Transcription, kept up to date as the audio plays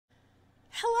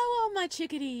Hello all my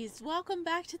chickadees! Welcome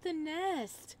back to the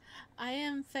nest! I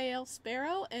am Fail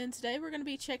Sparrow and today we're going to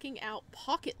be checking out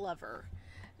Pocket Lover.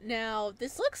 Now,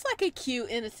 this looks like a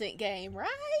cute innocent game,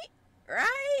 right?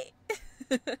 Right?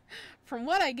 From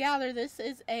what I gather, this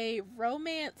is a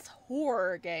romance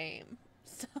horror game.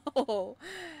 So,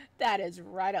 that is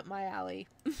right up my alley.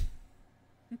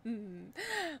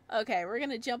 Okay, we're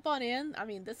going to jump on in. I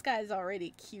mean, this guy's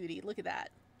already cutie. Look at that.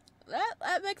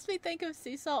 That makes me think of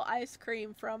sea salt ice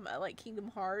cream from like Kingdom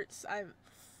Hearts. I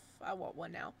want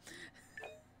one now.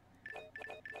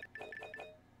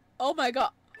 Oh my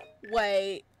god!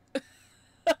 Wait. Look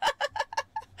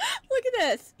at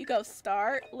this. You go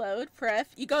start, load, pref.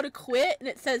 You go to quit, and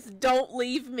it says "Don't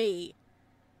leave me."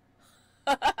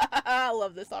 I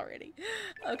love this already.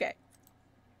 Okay.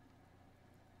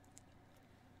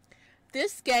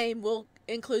 This game will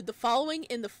include the following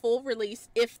in the full release,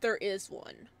 if there is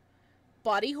one: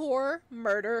 body horror,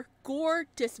 murder, gore,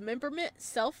 dismemberment,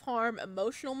 self-harm,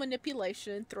 emotional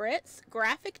manipulation, threats,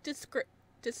 graphic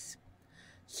descriptions,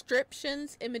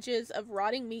 images of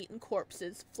rotting meat and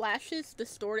corpses, flashes,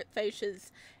 distorted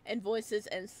faces and voices,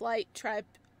 and slight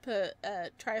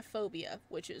trypophobia,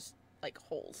 which is like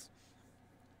holes.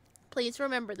 Please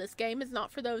remember, this game is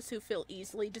not for those who feel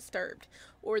easily disturbed,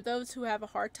 or those who have a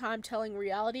hard time telling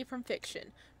reality from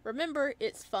fiction. Remember,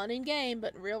 it's fun in game,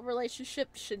 but real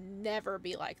relationships should never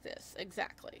be like this.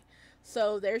 Exactly.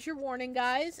 So there's your warning,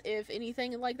 guys. If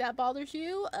anything like that bothers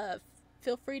you,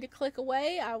 feel free to click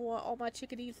away. I want all my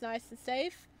chickadees nice and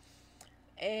safe.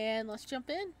 And let's jump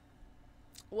in.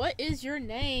 What is your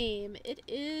name? It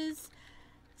is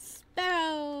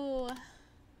Sparrow.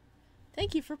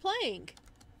 Thank you for playing.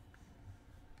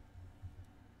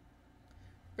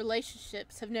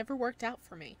 Relationships have never worked out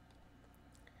for me.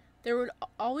 There would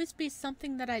always be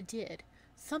something that I did,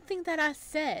 something that I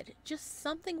said, just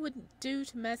something would do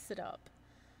to mess it up.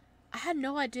 I had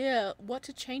no idea what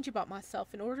to change about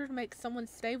myself in order to make someone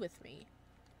stay with me.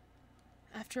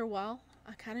 After a while,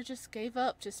 I kind of just gave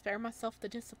up to spare myself the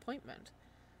disappointment.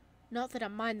 Not that I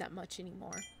mind that much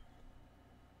anymore.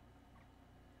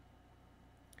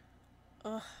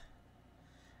 Ugh.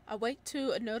 I wake to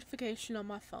a notification on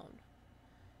my phone.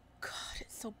 God,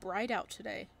 it's so bright out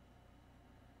today.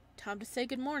 Time to say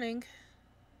good morning.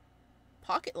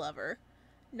 Pocket Lover.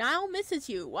 Niall misses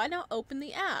you. Why not open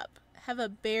the app? Have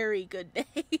a very good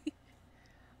day.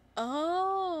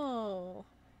 Oh.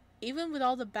 Even with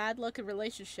all the bad luck in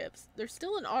relationships, there's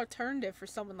still an alternative for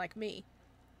someone like me.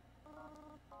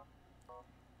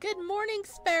 Good morning,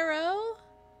 Sparrow.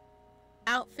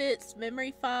 Outfits,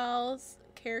 memory files,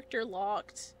 character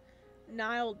locked,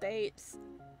 Niall dates.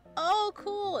 Oh,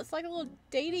 cool. It's like a little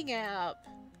dating app.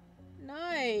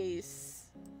 Nice.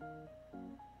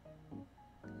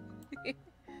 Okay,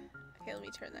 let me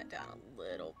turn that down a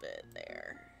little bit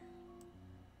there.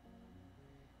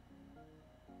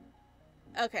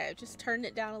 Okay, I've just turned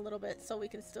it down a little bit so we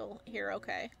can still hear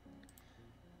okay.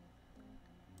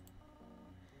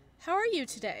 How are you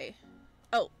today?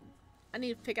 Oh, I need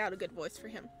to pick out a good voice for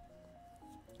him.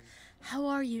 How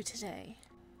are you today?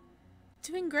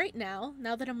 Doing great now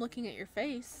that I'm looking at your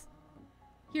face.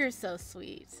 You're so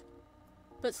sweet.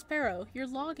 But Sparrow, your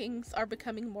loggings are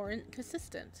becoming more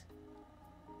inconsistent.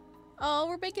 Oh,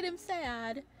 we're making him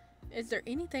sad. Is there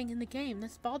anything in the game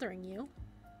that's bothering you?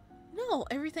 No,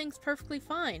 everything's perfectly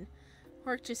fine.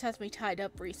 Work just has me tied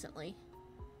up recently.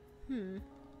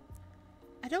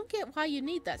 I don't get why you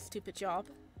need that stupid job.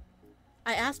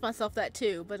 I asked myself that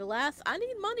too, but alas, I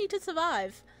need money to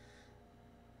survive.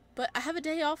 But I have a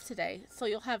day off today, so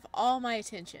you'll have all my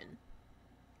attention.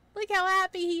 Look how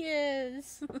happy he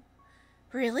is!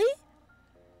 Really?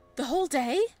 The whole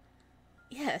day?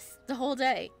 Yes, the whole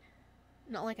day.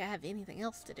 Not like I have anything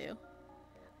else to do.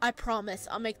 I promise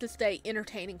I'll make this day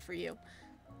entertaining for you.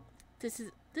 This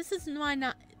is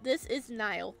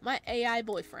Nial, my AI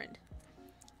boyfriend,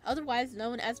 otherwise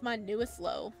known as my newest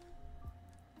low.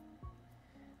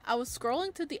 I was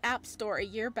scrolling through the App Store a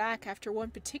year back after one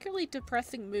particularly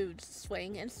depressing mood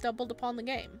swing and stumbled upon the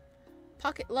game.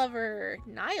 Pocket Lover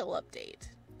Nial update.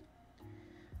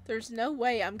 There's no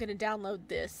way I'm going to download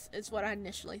this, is what I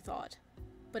initially thought.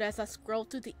 But as I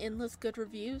scrolled through the endless good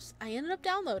reviews, I ended up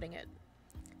downloading it.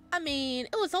 I mean,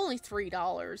 it was only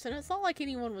 $3, and it's not like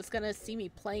anyone was going to see me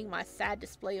playing my sad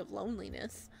display of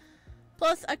loneliness.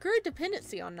 Plus, I grew a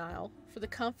dependency on Nial for the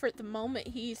comfort the moment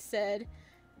he said,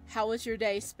 "How was your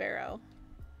day, Sparrow?"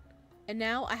 And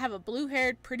now I have a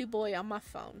blue-haired pretty boy on my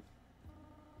phone.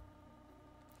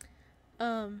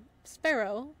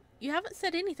 Sparrow, you haven't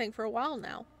said anything for a while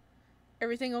now.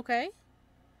 Everything okay?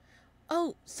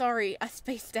 Oh, sorry, I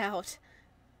spaced out.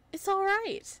 It's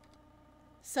alright.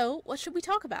 So, what should we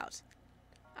talk about?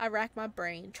 I racked my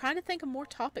brain, trying to think of more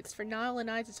topics for Niall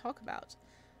and I to talk about.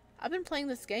 I've been playing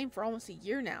this game for almost a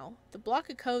year now. The block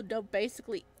of code know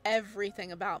basically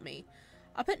everything about me.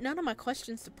 I bet none of my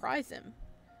questions surprise him.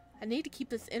 I need to keep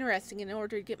this interesting in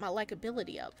order to get my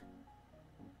likability up.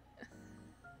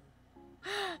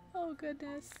 Oh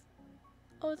goodness.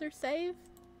 Oh, is there a save?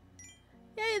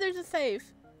 Yay, there's a save.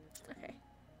 Okay.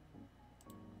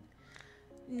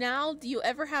 Now, do you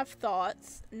ever have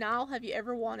thoughts? Now, have you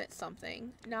ever wanted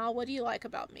something? Now, what do you like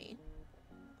about me?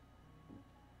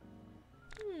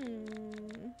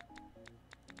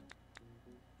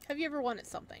 Have you ever wanted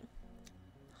something?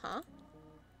 Huh?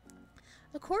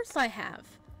 Of course I have.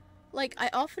 Like, I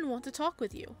often want to talk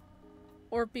with you.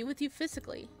 Or be with you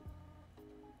physically.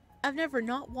 I've never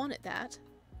not wanted that.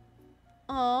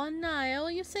 Aw,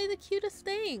 Niall, you say the cutest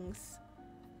things.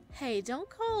 Hey, don't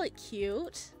call it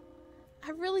cute. I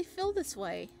really feel this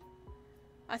way.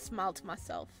 I smiled to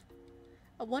myself.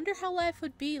 I wonder how life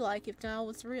would be like if Niall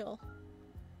was real.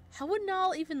 How would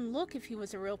Niall even look if he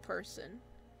was a real person?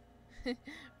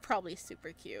 Probably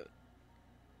super cute.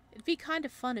 It'd be kind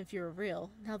of fun if you were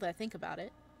real, now that I think about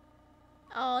it.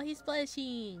 Oh, he's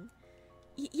blushing.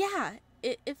 Yeah,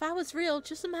 if I was real,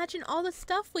 just imagine all the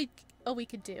stuff we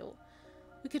could do.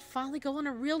 We could finally go on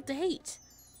a real date.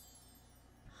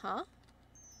 Huh?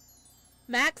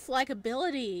 Max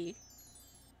likability.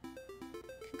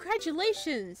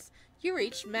 Congratulations! You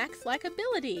reached max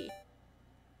likability.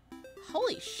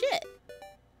 Holy shit!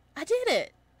 I did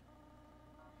it!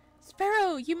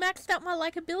 Sparrow, you maxed out my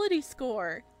likability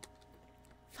score!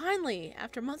 Finally,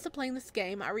 after months of playing this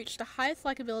game, I reached the highest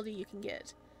likability you can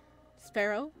get.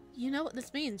 Sparrow, you know what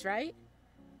this means, right?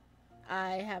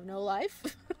 I have no life?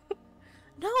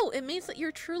 No, it means that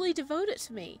you're truly devoted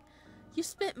to me. You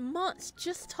spent months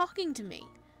just talking to me.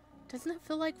 Doesn't it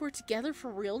feel like we're together for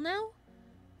real now?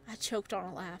 I choked on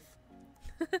a laugh.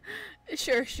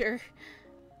 Sure.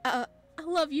 I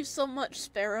love you so much,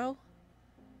 Sparrow.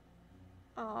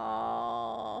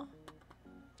 Aww.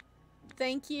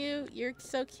 Thank you. You're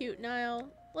so cute, Niall.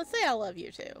 Let's say I love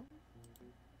you too.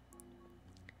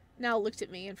 Niall looked at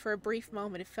me, and for a brief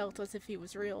moment it felt as if he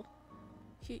was real.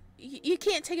 You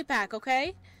can't take it back,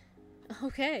 okay?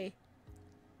 Okay.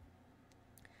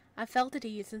 I felt at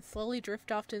ease and slowly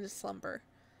drift off into slumber.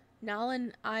 Niall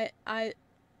and I's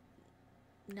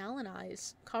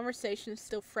conversation is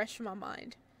still fresh in my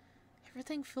mind.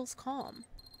 Everything feels calm.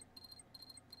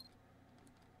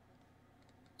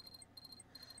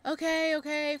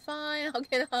 Okay, fine, I'll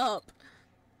get up.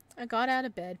 I got out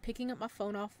of bed, picking up my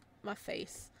phone off my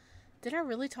face. Did I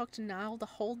really talk to Niall the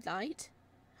whole night?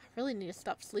 I really need to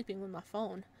stop sleeping with my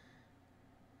phone.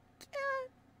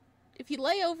 If you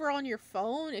lay over on your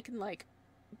phone, it can, like,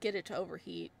 get it to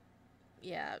overheat.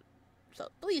 Yeah, so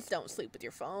please don't sleep with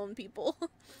your phone, people.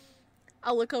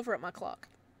 I'll look over at my clock.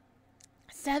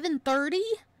 7:30?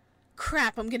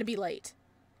 Crap, I'm gonna be late.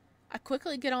 I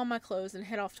quickly get on my clothes and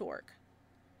head off to work.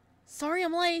 Sorry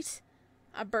I'm late.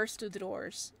 I burst through the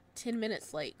doors. 10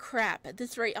 minutes late. Crap, at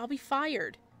this rate I'll be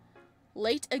fired.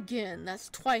 Late again. That's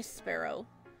twice, Sparrow.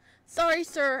 Sorry,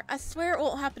 sir. I swear it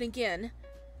won't happen again.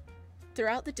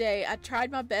 Throughout the day, I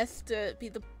tried my best to be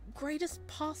the greatest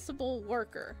possible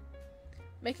worker.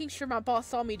 Making sure my boss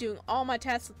saw me doing all my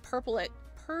tasks with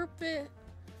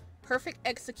perfect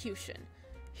execution.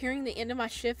 Hearing the end of my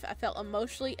shift, I felt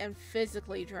emotionally and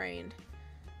physically drained.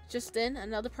 Just then,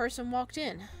 another person walked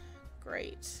in.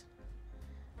 Great.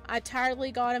 I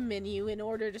tiredly got a menu in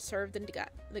order to serve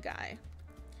the guy.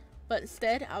 But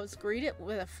instead, I was greeted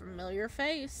with a familiar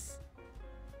face.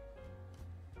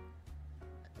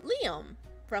 Liam!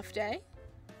 Rough day?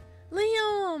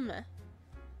 Liam!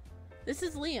 This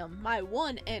is Liam, my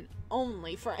one and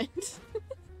only friend.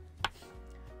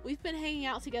 We've been hanging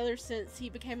out together since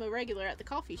he became a regular at the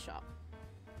coffee shop.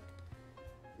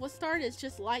 What started as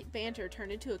just light banter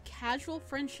turned into a casual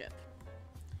friendship.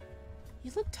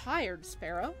 You look tired,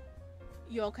 Sparrow.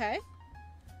 You okay?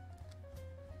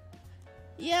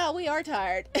 Yeah, we are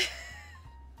tired.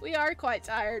 We are quite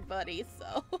tired, buddy,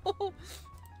 so...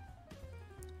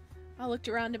 I looked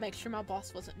around to make sure my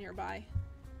boss wasn't nearby.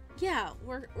 Yeah,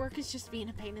 work is just being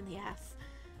a pain in the ass.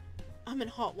 I'm in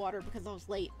hot water because I was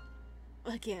late.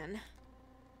 Again.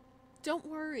 Don't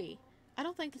worry. I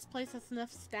don't think this place has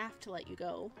enough staff to let you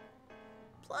go.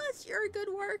 Plus, you're a good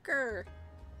worker.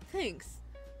 Thanks.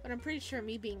 But I'm pretty sure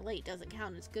me being late doesn't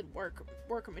count as good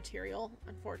worker material,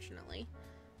 unfortunately.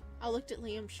 I looked at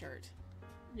Liam's shirt.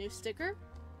 New sticker?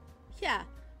 Yeah,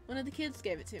 one of the kids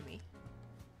gave it to me.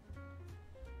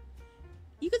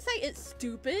 You could say it's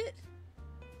stupid.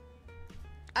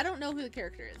 I don't know who the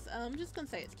character is. I'm just gonna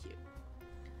say it's cute.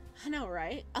 I know,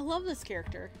 right? I love this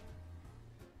character.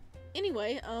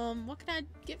 Anyway, what can I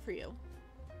get for you?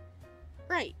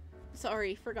 Right.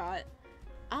 Sorry, forgot.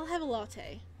 I'll have a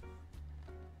latte.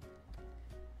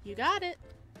 You got it.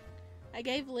 I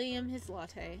gave Liam his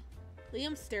latte.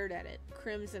 Liam stared at it,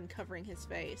 crimson covering his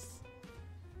face.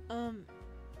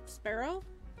 Sparrow?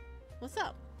 What's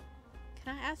up?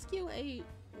 Can I ask you a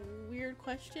weird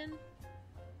question?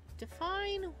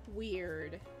 Define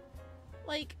weird.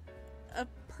 Like, a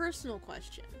personal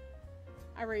question.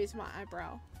 I raised my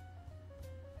eyebrow.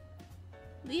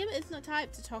 Liam isn't the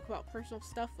type to talk about personal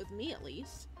stuff with me, at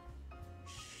least.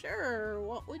 Sure,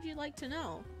 what would you like to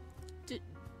know?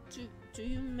 Do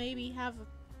you maybe have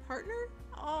a partner?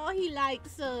 Oh, he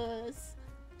likes us.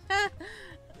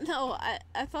 No,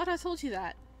 I thought I told you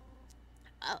that.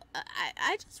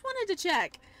 I just wanted to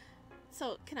check.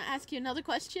 So, can I ask you another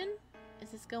question? Is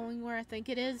this going where I think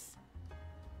it is?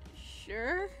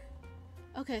 Sure.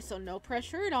 Okay, so no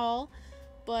pressure at all.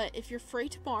 But if you're free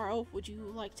tomorrow, would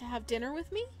you like to have dinner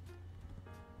with me?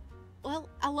 Well,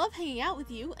 I love hanging out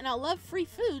with you, and I love free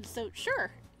food, so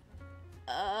sure.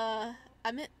 I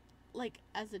meant, like,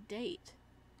 as a date.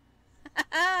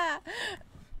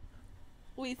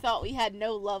 We thought we had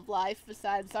no love life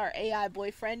besides our AI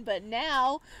boyfriend, but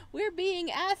now we're being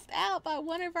asked out by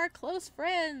one of our close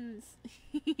friends.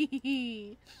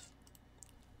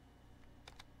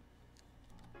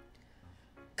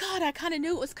 God, I kind of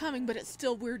knew it was coming, but it's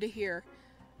still weird to hear.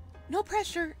 No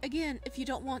pressure, again, if you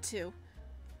don't want to.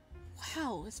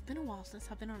 Wow, it's been a while since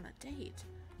I've been on a date.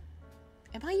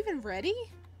 Am I even ready?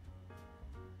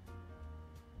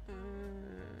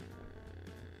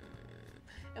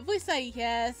 If we say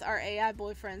yes, our AI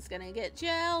boyfriend's gonna get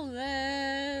jealous.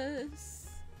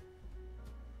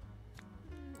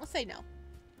 Let's say no.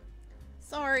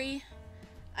 Sorry.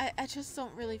 I just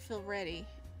don't really feel ready.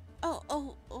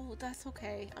 Oh, that's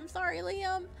okay. I'm sorry,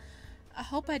 Liam. I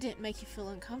hope I didn't make you feel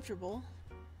uncomfortable.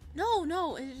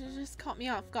 No, it just caught me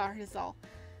off guard is all.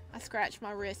 I scratched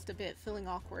my wrist a bit, feeling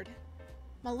awkward.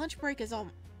 My lunch break is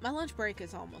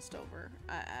almost over.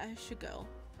 I should go.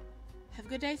 Have a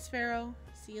good day, Sparrow.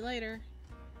 See you later.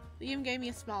 Liam gave me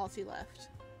a smile as he left.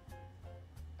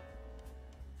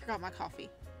 Forgot my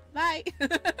coffee. Bye!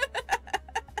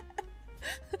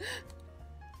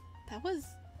 That was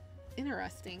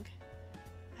interesting.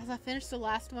 As I finished the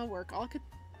last of my work, all I could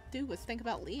do was think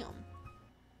about Liam.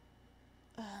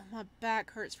 My back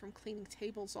hurts from cleaning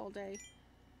tables all day.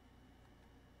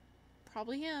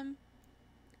 Probably him.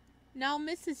 Now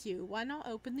misses you. Why not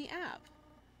open the app?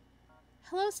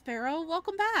 Hello, Sparrow.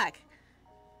 Welcome back.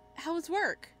 How was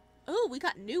work? Oh, we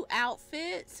got new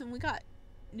outfits and we got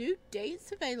new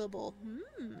dates available.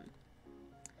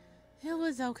 It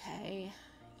was okay.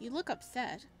 You look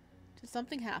upset. Did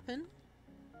something happen?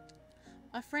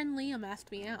 My friend Liam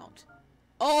asked me out.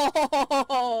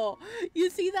 Oh,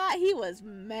 you see that? He was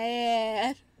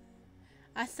mad.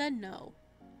 I said no.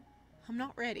 I'm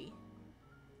not ready.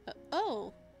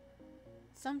 Oh.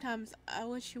 Sometimes I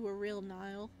wish you were real,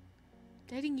 Nial.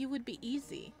 Dating you would be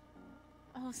easy.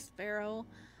 Oh, Sparrow.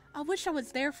 I wish I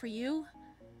was there for you.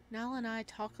 Niall and I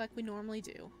talk like we normally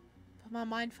do, but my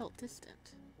mind felt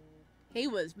distant. He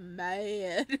was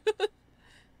mad.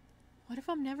 What if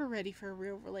I'm never ready for a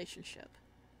real relationship?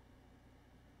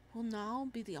 Will Niall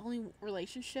be the only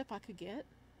relationship I could get?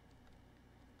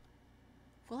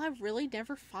 Will I really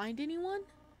never find anyone?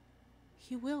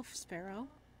 You will, Sparrow.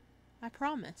 I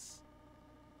promise.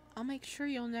 I'll make sure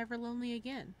you'll never lonely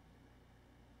again.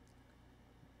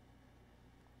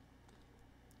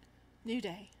 New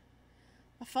day.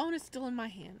 My phone is still in my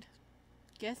hand.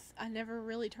 Guess I never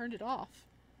really turned it off.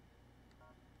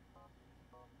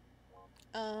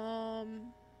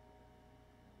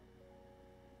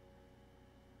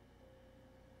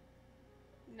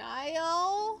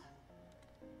 Niall?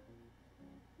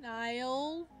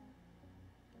 Niall?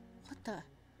 What the?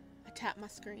 I tapped my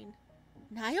screen.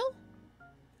 Niall?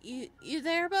 You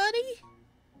there, buddy?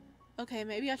 Okay,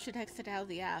 maybe I should exit out of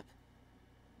the app.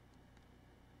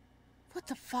 What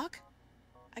the fuck?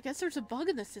 I guess there's a bug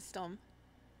in the system.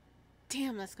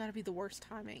 Damn, that's gotta be the worst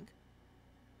timing.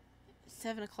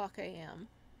 7 o'clock a.m.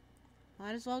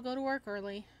 Might as well go to work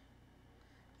early.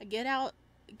 I get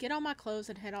on my clothes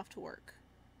and head off to work.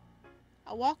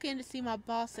 I walk in to see my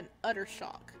boss in utter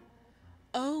shock.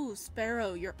 Oh,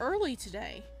 Sparrow, you're early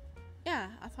today. Yeah,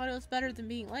 I thought it was better than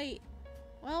being late.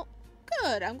 Well,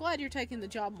 good. I'm glad you're taking the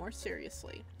job more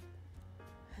seriously.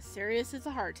 As serious as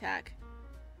a heart attack.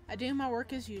 I do my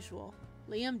work as usual.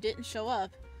 Liam didn't show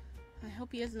up. I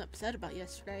hope he isn't upset about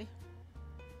yesterday.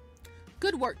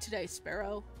 Good work today,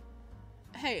 Sparrow.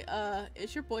 Hey,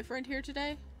 is your boyfriend here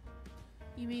today?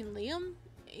 You mean Liam?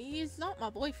 He's not my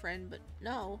boyfriend, but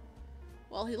no.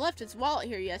 Well, he left his wallet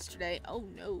here yesterday. Oh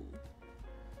no.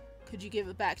 Could you give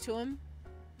it back to him?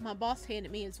 My boss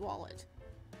handed me his wallet.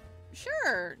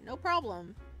 Sure, no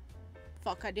problem.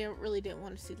 Fuck, I really didn't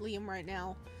want to see Liam right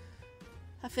now.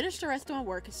 I finished the rest of my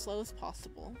work as slow as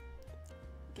possible.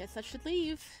 Guess I should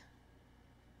leave.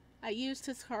 I used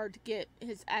his card to get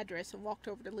his address and walked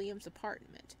over to Liam's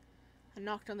apartment. I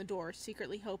knocked on the door,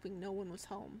 secretly hoping no one was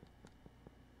home.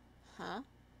 Huh?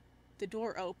 The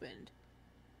door opened.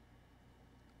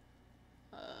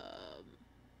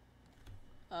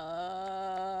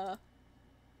 I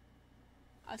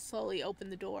slowly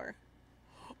opened the door.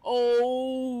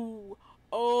 Oh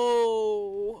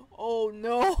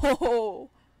no!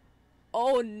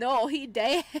 Oh no, he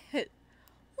dead!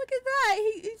 Look at that!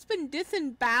 He's been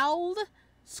disemboweled,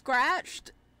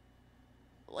 scratched.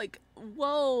 Like,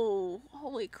 whoa!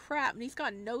 Holy crap! And he's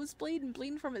got a nosebleed and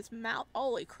bleeding from his mouth.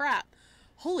 Holy crap!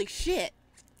 Holy shit!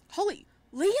 Holy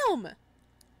Liam!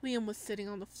 Liam was sitting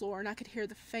on the floor, and I could hear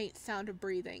the faint sound of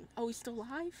breathing. Oh, he's still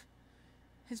alive?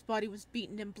 His body was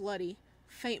beaten and bloody.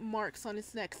 Faint marks on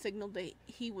his neck signaled that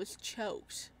he was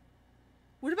choked.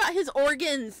 What about his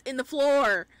organs in the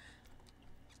floor?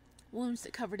 Wounds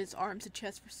that covered his arms and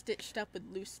chest were stitched up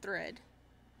with loose thread.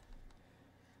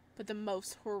 But the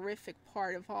most horrific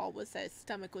part of all was that his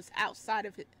stomach was outside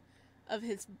of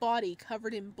his body,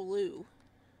 covered in blue.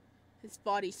 His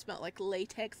body smelled like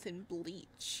latex and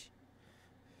bleach.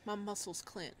 My muscles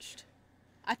clenched.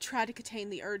 I tried to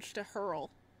contain the urge to hurl.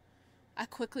 I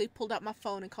quickly pulled out my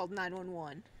phone and called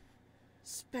 911.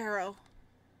 Sparrow.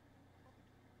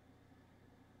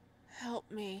 Help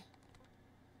me.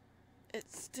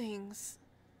 It stings.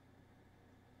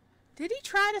 Did he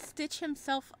try to stitch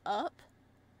himself up?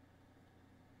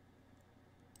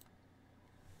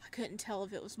 I couldn't tell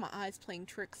if it was my eyes playing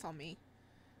tricks on me.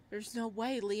 There's no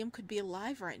way Liam could be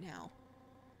alive right now.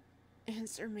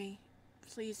 Answer me,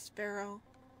 please, Sparrow.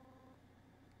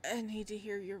 I need to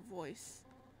hear your voice.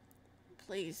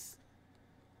 Please.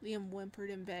 Liam whimpered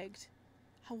and begged.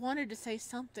 I wanted to say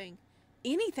something,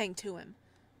 anything to him,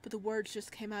 but the words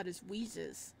just came out as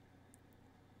wheezes.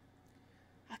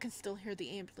 I can still hear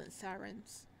the ambulance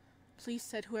sirens. Police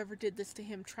said whoever did this to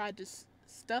him tried to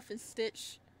stuff and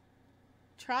stitch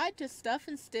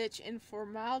in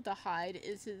formaldehyde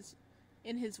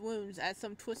in his wounds as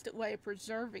some twisted way of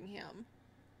preserving him.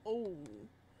 Oh.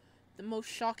 The most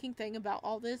shocking thing about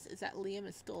all this is that Liam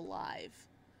is still alive.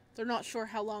 They're not sure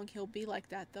how long he'll be like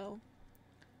that, though.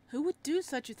 Who would do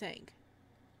such a thing?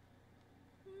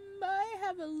 I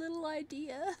have a little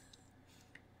idea.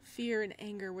 Fear and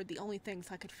anger were the only things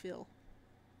I could feel.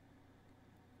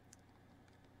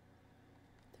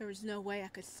 There was no way I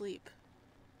could sleep.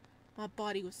 My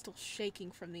body was still shaking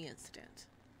from the incident.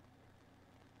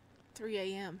 3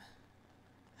 a.m.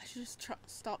 I should just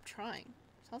stop trying.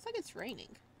 Sounds like it's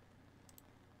raining.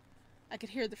 I could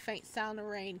hear the faint sound of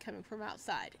rain coming from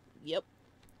outside. Yep.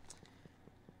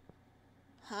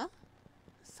 Huh?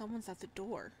 Someone's at the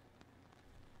door.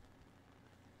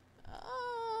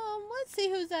 Let's see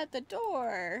who's at the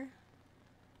door.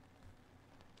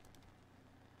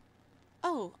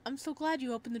 Oh, I'm so glad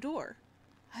you opened the door.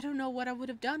 I don't know what I would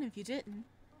have done if you didn't.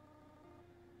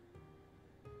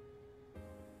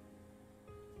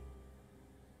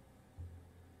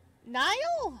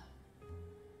 Nial?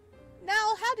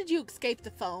 Nial, how did you escape the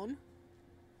phone?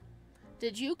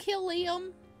 Did you kill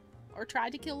Liam? Or try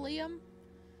to kill Liam?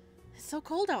 It's so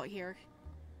cold out here.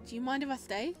 Do you mind if I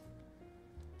stay?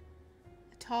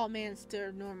 A tall man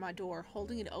stood near my door,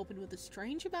 holding it open with a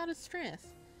strange amount of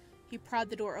strength. He pried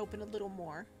the door open a little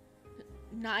more.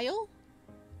 Nial?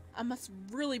 I must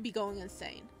really be going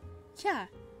insane. Yeah.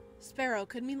 Sparrow,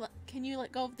 can you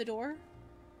let go of the door?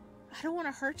 I don't want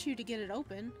to hurt you to get it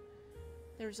open.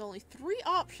 There's only 3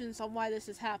 options on why this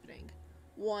is happening.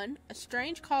 1, a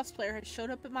strange cosplayer has showed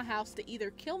up at my house to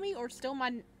either kill me or steal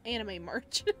my anime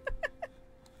merch.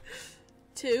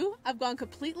 2, I've gone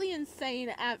completely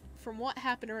insane from what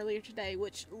happened earlier today,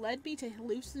 which led me to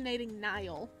hallucinating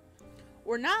Nial.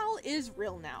 Or Nial is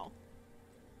real now.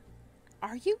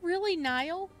 Are you really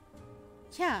Nial?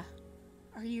 Yeah.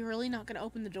 Are you really not going to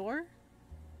open the door?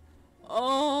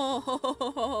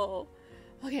 Oh.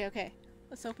 Okay.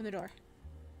 Let's open the door.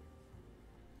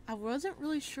 I wasn't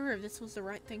really sure if this was the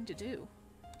right thing to do.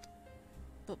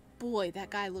 But boy, that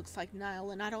guy looks like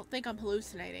Nial, and I don't think I'm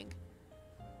hallucinating.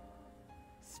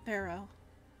 Sparrow.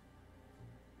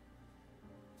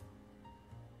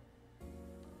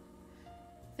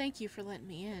 Thank you for letting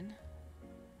me in.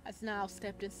 As Nial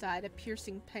stepped inside, a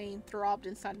piercing pain throbbed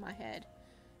inside my head.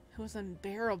 It was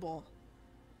unbearable.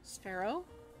 Sparrow?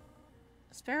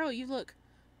 Sparrow, you look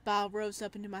Bile rose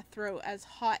up into my throat as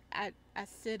hot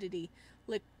acidity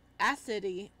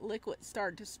liquid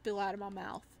started to spill out of my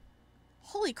mouth.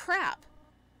 Holy crap!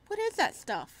 What is that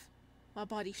stuff? My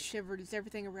body shivered as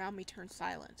everything around me turned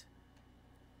silent.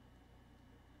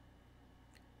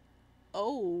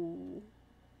 Oh.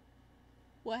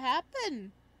 What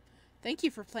happened? Thank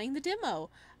you for playing the demo.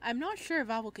 I'm not sure if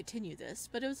I will continue this,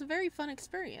 but it was a very fun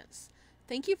experience.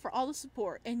 Thank you for all the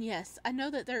support, and yes, I know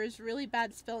that there is really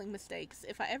bad spelling mistakes.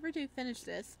 If I ever do finish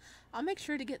this, I'll make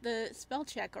sure to get the spell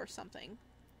check or something.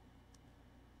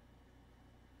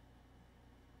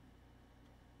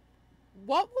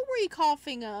 What were we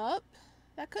coughing up?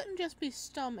 That couldn't just be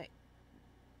stomach.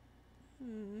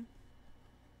 Let's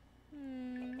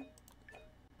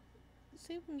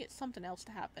see if we can get something else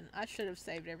to happen. I should have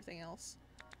saved everything else.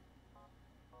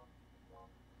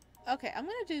 Okay, I'm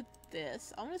gonna do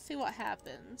this. I want to see what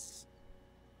happens.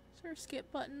 Is there a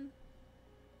skip button?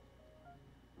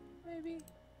 Maybe?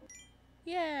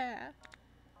 Yeah!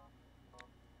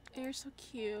 You're so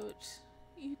cute.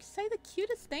 You say the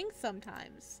cutest things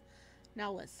sometimes.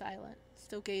 Now went silent,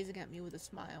 still gazing at me with a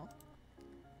smile.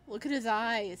 Look at his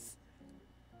eyes.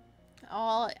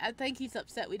 Oh, I think he's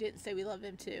upset we didn't say we love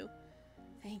him too.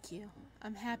 Thank you.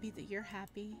 I'm happy that you're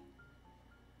happy.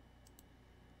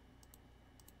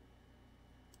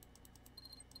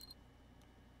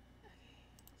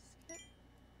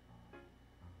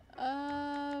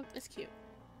 It's cute.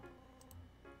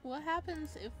 What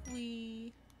happens if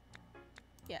we...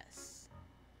 Yes.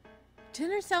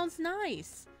 Dinner sounds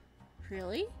nice.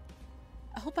 Really?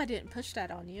 I hope I didn't push that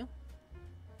on you.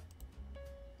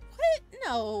 What?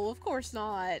 No, of course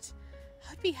not.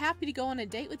 I'd be happy to go on a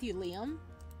date with you, Liam.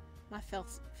 My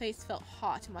face felt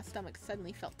hot and my stomach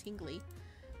suddenly felt tingly.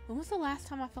 When was the last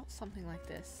time I felt something like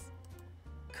this?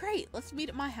 Great, let's meet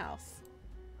at my house.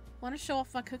 Want to show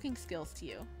off my cooking skills to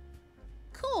you.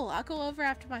 Cool, I'll go over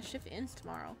after my shift ends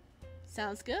tomorrow.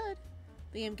 Sounds good.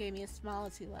 Liam gave me a smile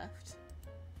as he left.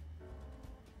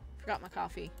 Forgot my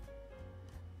coffee.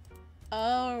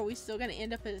 Oh, are we still gonna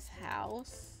end up at his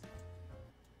house?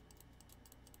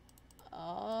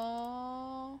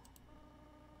 Oh.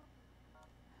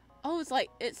 Oh, it's like,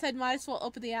 it said might as well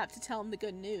open the app to tell him the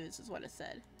good news, is what it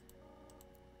said.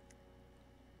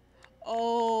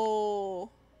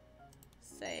 Oh.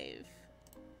 Save.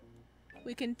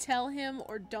 We can tell him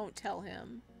or don't tell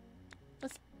him.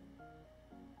 Let's...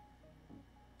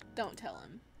 Don't tell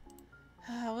him.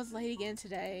 I was late again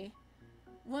today.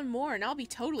 One more and I'll be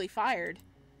totally fired.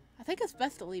 I think it's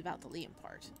best to leave out the Liam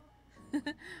part.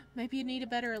 Maybe you need a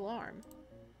better alarm.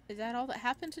 Is that all that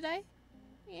happened today?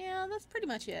 Yeah, that's pretty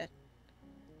much it.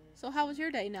 So how was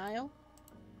your day, Niall?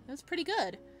 It was pretty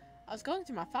good. I was going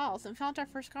through my files and found our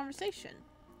first conversation.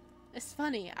 It's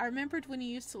funny, I remembered when you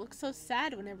used to look so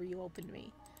sad whenever you opened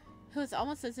me. It was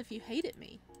almost as if you hated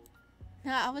me.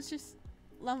 Nah, I was just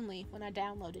lonely when I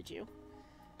downloaded you.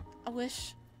 I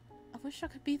wish I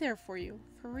could be there for you,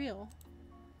 for real.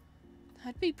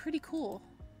 That'd be pretty cool.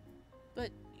 But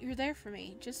you're there for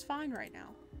me, just fine right now.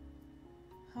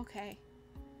 Okay.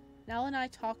 Niall and I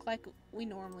talk like we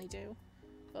normally do,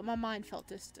 but my mind felt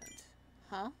distant.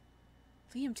 Huh?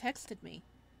 Liam texted me.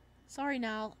 Sorry,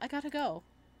 Niall, I gotta go.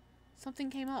 Something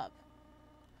came up.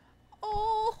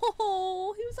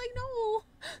 Oh, he was like, no.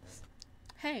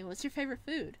 Hey, what's your favorite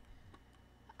food?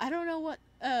 I don't know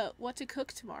what to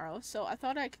cook tomorrow, so I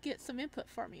thought I could get some input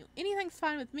from you. Anything's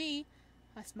fine with me.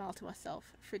 I smiled to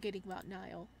myself, forgetting about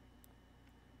Niall.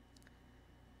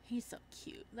 He's so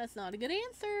cute. That's not a good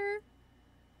answer.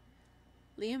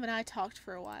 Liam and I talked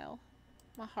for a while.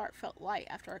 My heart felt light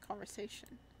after our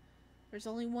conversation. There's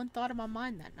only one thought in my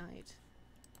mind that night.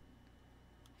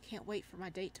 I can't wait for my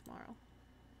date tomorrow.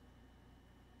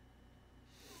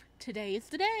 Today is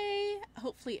the day.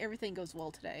 Hopefully everything goes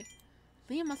well today.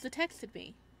 Liam must have texted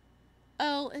me.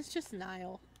 Oh, it's just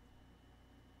Niall.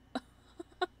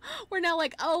 We're now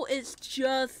like, oh, it's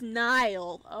just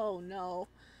Niall. Oh, no.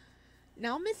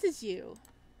 Niall misses you.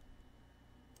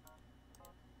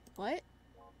 What?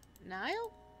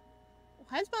 Niall?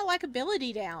 Why is my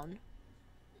likability down?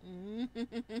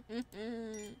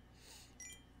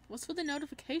 What's with the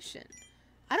notification?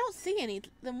 I don't see any.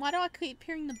 Then why do I keep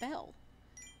hearing the bell?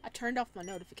 I turned off my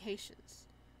notifications.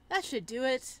 That should do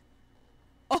it.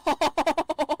 Oh,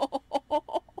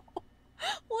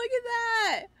 look at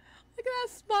that. Look at that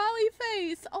smiley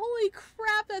face. Holy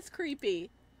crap, that's creepy.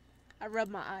 I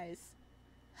rubbed my eyes.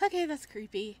 Okay, that's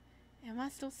creepy. Am I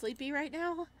still sleepy right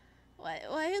now?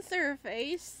 Why is there a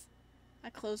face? I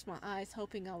closed my eyes,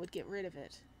 hoping I would get rid of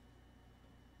it.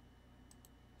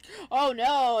 Oh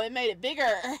no, it made it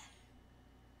bigger.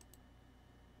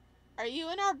 Are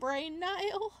you in our brain,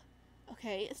 Niall?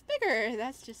 Okay, it's bigger.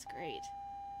 That's just great.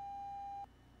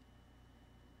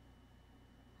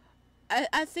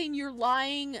 I think you're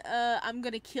lying. I'm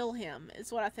gonna kill him,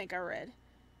 is what I think I read.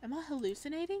 Am I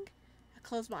hallucinating? I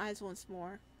close my eyes once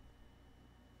more.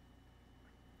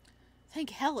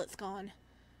 Thank hell it's gone.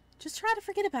 Just try to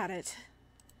forget about it.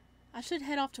 I should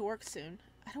head off to work soon.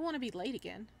 I don't want to be late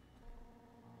again.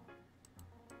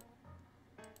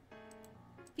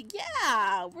 But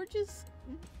yeah, we're just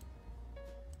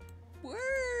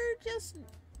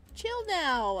chill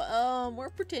now. We're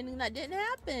pretending that didn't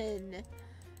happen.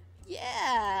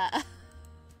 Yeah.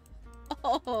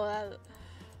 Oh,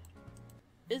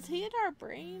 is he in our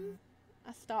brain?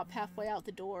 I stop halfway out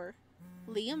the door.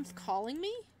 Liam's calling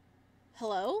me?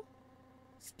 Hello?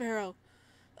 Sparrow.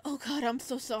 Oh god, I'm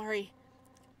so sorry.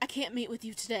 I can't meet with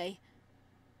you today.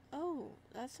 Oh,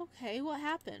 that's okay. What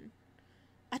happened?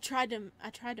 I tried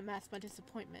to mask my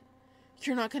disappointment.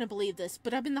 You're not gonna believe this,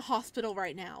 but I'm in the hospital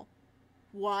right now.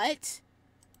 What?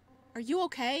 Are you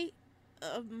okay?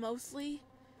 Mostly.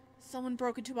 Someone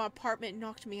broke into my apartment and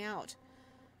knocked me out.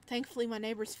 Thankfully, my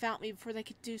neighbors found me before they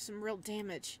could do some real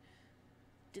damage.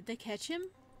 Did they catch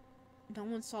him? No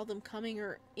one saw them coming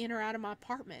or in or out of my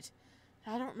apartment.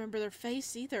 I don't remember their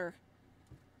face either.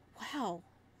 Wow.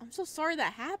 I'm so sorry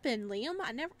that happened, Liam.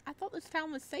 I thought this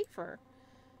town was safer.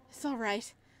 It's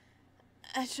alright.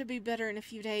 I should be better in a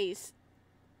few days.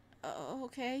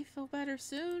 Okay, feel better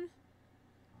soon?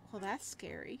 Well, that's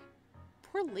scary.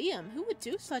 Poor Liam, who would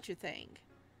do such a thing?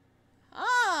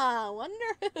 Ah,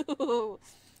 wonder who.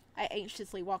 I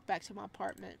anxiously walked back to my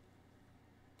apartment.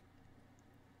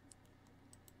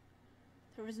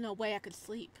 There was no way I could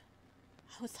sleep.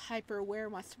 I was hyper aware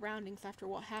of my surroundings after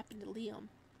what happened to Liam.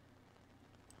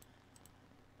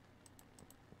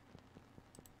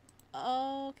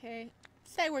 Okay,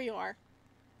 stay where you are.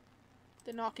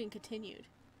 The knocking continued.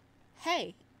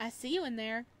 Hey, I see you in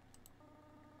there.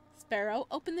 Sparrow,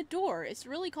 open the door. It's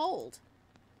really cold.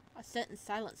 I sat in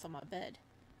silence on my bed.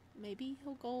 Maybe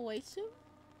he'll go away soon?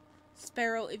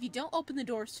 Sparrow, if you don't open the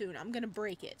door soon, I'm gonna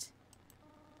break it.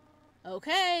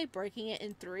 Okay, breaking it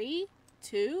in 3,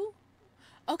 2...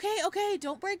 Okay,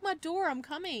 don't break my door. I'm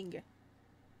coming.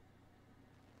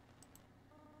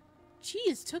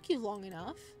 Jeez, took you long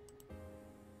enough.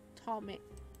 Tall man.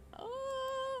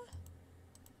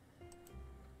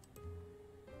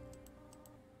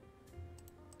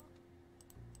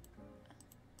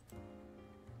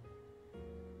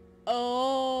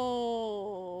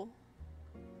 Oh.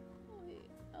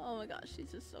 Oh my gosh,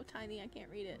 she's just so tiny I can't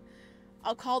read it.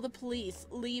 I'll call the police.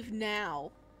 Leave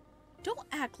now. Don't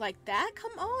act like that.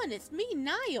 Come on, it's me,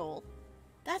 Nial.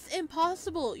 That's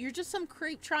impossible. You're just some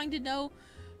creep trying to do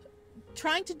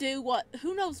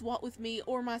who knows what with me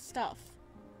or my stuff.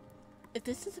 If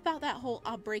this is about that whole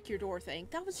I'll break your door thing,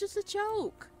 that was just a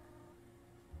joke.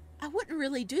 I wouldn't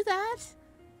really do that.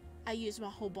 I used my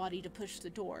whole body to push the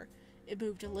door. It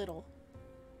moved a little.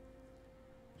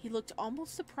 He looked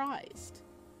almost surprised.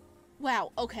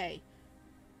 Wow, okay.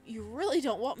 You really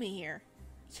don't want me here.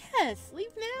 Yes,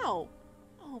 leave now.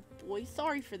 Oh boy,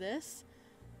 sorry for this.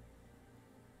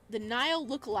 The Nial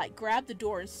lookalike grabbed the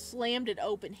door and slammed it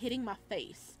open, hitting my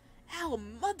face. Ow,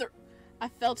 mother! I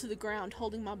fell to the ground,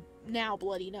 holding my now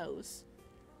bloody nose.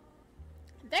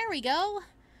 There we go.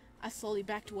 I slowly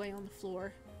backed away on the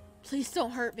floor. Please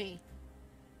don't hurt me.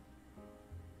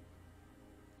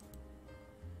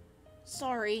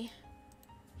 Sorry.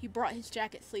 He brought his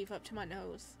jacket sleeve up to my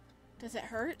nose. Does it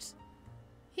hurt?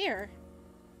 Here.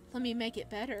 Let me make it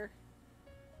better.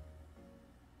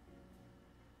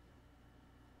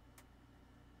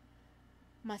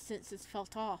 My senses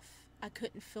felt off. I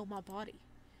couldn't feel my body.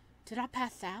 Did I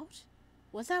pass out?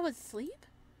 Was I asleep?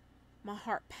 My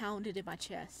heart pounded in my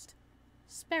chest.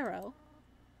 Sparrow.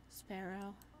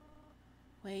 Sparrow.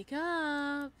 Wake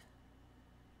up.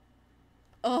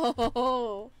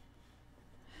 Oh.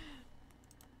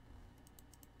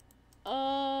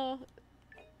 Oh.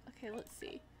 Okay, let's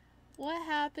see. What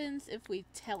happens if we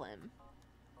tell him?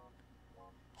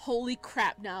 Holy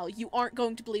crap, now you aren't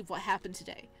going to believe what happened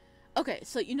today. Okay,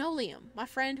 so you know Liam, my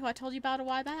friend who I told you about a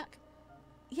while back?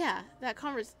 Yeah, that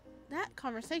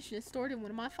conversation is stored in one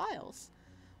of my files.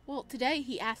 Well, today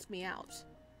he asked me out.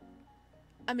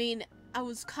 I mean, I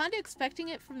was kind of expecting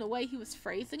it from the way he was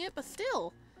phrasing it, but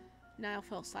still. Niall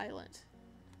fell silent.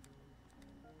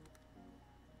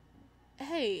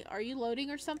 Hey, are you loading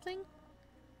or something?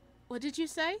 What did you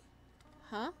say?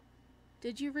 Huh?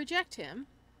 Did you reject him?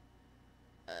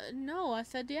 No, I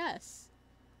said yes.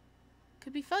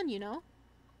 Could be fun, you know?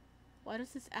 Why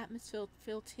does this atmosphere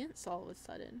feel tense all of a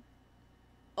sudden?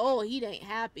 Oh, he ain't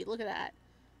happy. Look at that.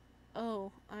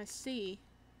 Oh, I see.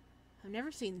 I've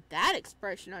never seen that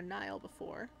expression on Nial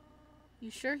before. You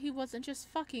sure he wasn't just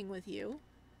fucking with you?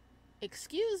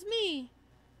 Excuse me?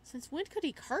 Since when could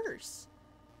he curse?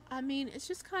 I mean, it's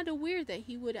just kind of weird that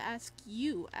he would ask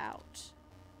you out.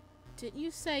 Didn't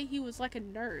you say he was like a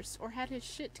nurse or had his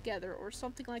shit together or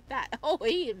something like that? Oh,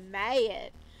 he's mad.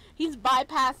 He's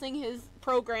bypassing his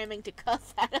programming to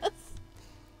cuss at us.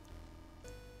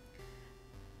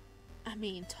 I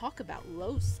mean, talk about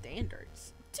low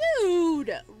standards.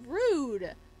 Dude!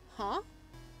 Rude! Huh?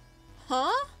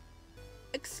 Huh?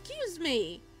 Excuse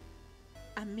me!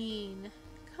 I mean,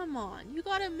 come on. You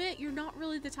gotta admit you're not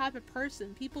really the type of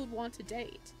person people would want to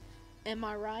date. Am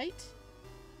I right?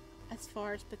 As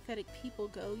far as pathetic people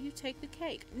go, you take the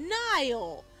cake.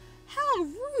 Niall! How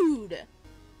rude!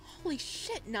 Holy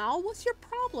shit, Niall, what's your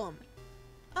problem?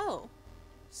 Oh,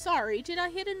 sorry, did I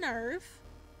hit a nerve?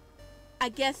 I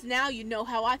guess now you know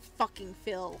how I fucking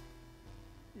feel.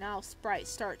 Niall's sprite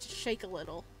started to shake a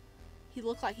little. He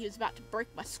looked like he was about to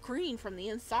break my screen from the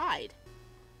inside.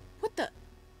 What do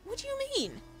you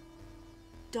mean?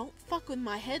 Don't fuck with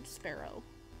my head, Sparrow.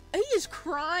 He is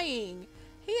crying.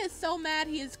 He is so mad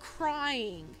he is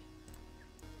crying.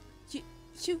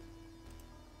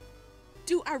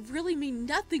 Do I really mean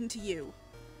nothing to you?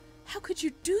 How could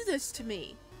you do this to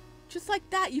me? Just like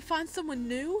that, you find someone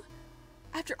new?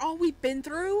 After all we've been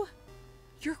through?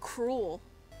 You're cruel.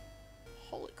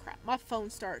 Holy crap, my phone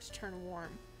starts to turn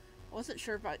warm. I wasn't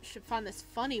sure if I should find this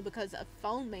funny because a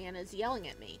phone man is yelling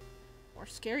at me. Or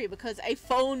scary because a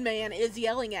phone man is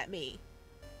yelling at me.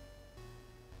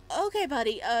 Okay,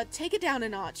 buddy, take it down a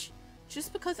notch.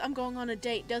 Just because I'm going on a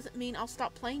date doesn't mean I'll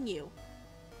stop playing you.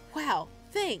 Wow,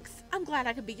 thanks. I'm glad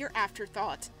I could be your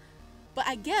afterthought. But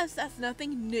I guess that's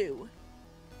nothing new.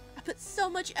 I put so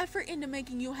much effort into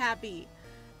making you happy,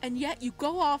 and yet you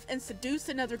go off and seduce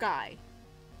another guy.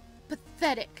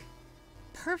 Pathetic.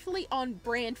 Perfectly on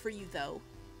brand for you, though.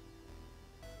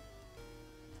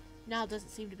 Niall doesn't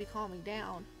seem to be calming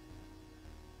down.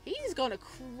 He's gonna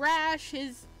crash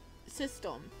his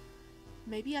system.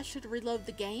 Maybe I should reload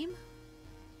the game?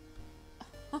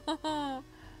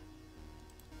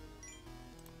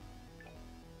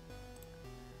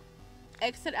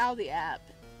 Exit out of the app.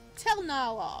 Tell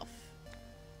Niall off.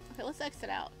 Okay, let's exit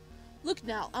out. Look,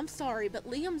 Niall, I'm sorry, but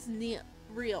Liam's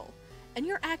real, and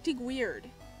you're acting weird.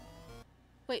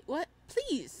 Wait, what?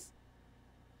 Please!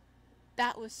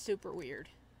 That was super weird.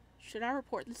 Should I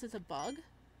report this as a bug?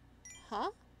 Huh?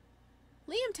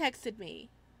 Liam texted me.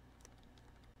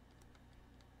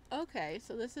 Okay,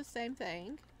 so this is the same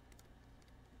thing.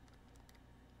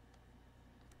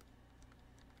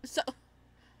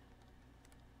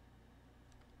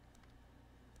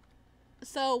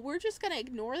 So we're just gonna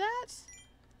ignore that?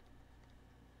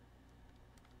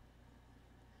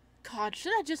 God,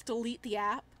 should I just delete the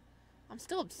app? I'm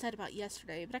still upset about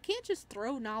yesterday, but I can't just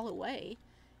throw Niall away.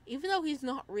 Even though he's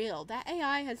not real, that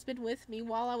AI has been with me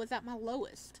while I was at my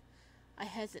lowest. I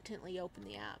hesitantly opened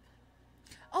the app.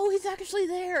 Oh, he's actually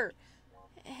there!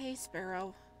 Hey,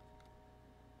 Sparrow.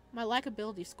 My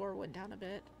likability score went down a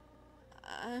bit.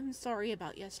 I'm sorry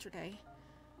about yesterday.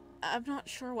 I'm not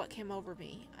sure what came over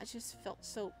me. I just felt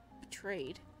so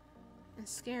betrayed. And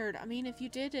scared. I mean, if you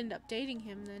did end up dating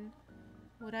him, then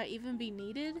would I even be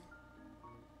needed?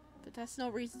 But that's no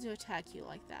reason to attack you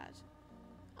like that.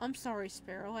 I'm sorry,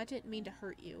 Sparrow. I didn't mean to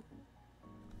hurt you.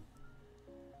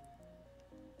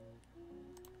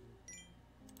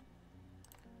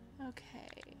 Okay.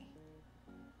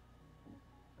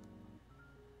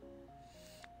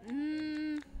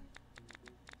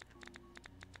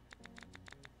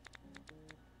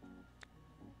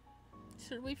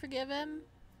 Should we forgive him?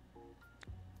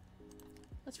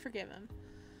 Let's forgive him.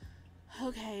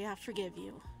 Okay, I forgive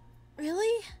you.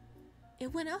 Really?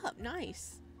 It went up.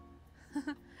 Nice.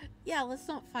 Yeah, let's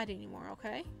not fight anymore,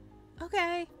 okay?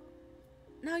 Okay.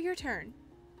 Now your turn.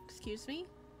 Excuse me?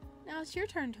 Now it's your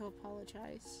turn to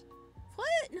apologize.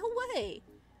 What? No way.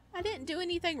 I didn't do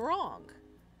anything wrong.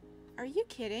 Are you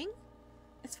kidding?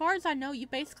 As far as I know, you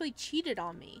basically cheated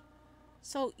on me.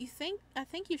 So I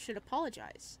think you should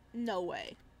apologize. No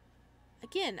way.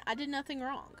 Again, I did nothing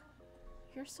wrong.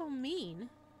 You're so mean.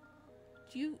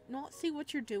 Do you not see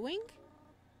what you're doing?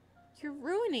 You're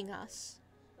ruining us.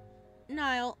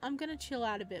 Niall, I'm gonna chill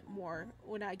out a bit more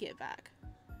when I get back.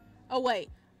 Oh wait,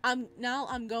 Niall,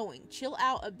 I'm going. Chill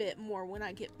out a bit more when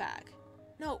I get back.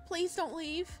 No, please don't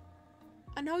leave.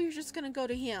 I know you're just gonna go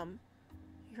to him.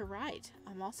 You're right.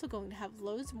 I'm also going to have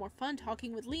loads more fun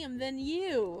talking with Liam than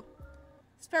you.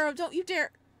 Sparrow, don't you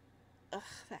dare... Ugh,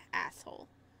 that asshole.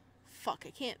 Fuck, I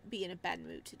can't be in a bad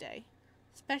mood today.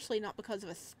 Especially not because of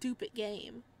a stupid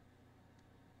game.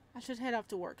 I should head off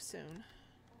to work soon.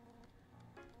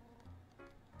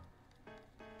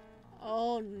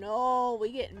 Oh no,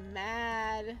 we get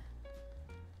mad.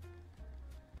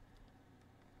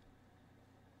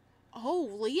 Oh,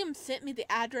 Liam sent me the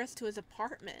address to his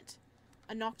apartment.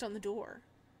 I knocked on the door.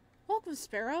 Welcome,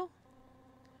 Sparrow.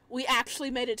 We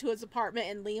actually made it to his apartment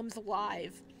and Liam's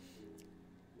alive.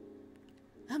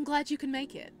 I'm glad you can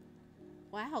make it.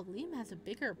 Wow, Liam has a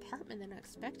bigger apartment than I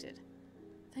expected.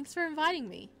 Thanks for inviting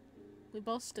me. We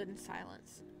both stood in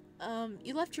silence.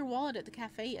 You left your wallet at the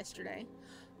cafe yesterday.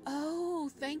 Oh,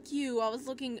 thank you. I was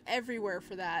looking everywhere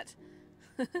for that.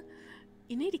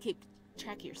 You need to keep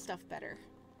track of your stuff better.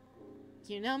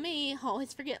 You know me,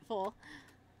 always forgetful.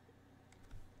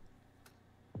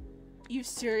 You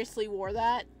seriously wore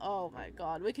that? Oh my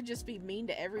god, we could just be mean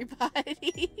to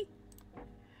everybody.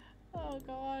 Oh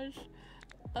gosh.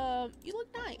 You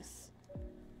look nice.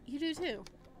 You do too.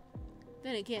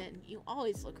 Then again, you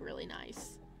always look really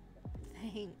nice.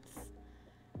 Thanks.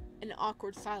 An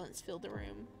awkward silence filled the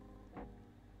room.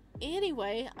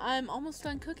 Anyway, I'm almost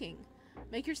done cooking.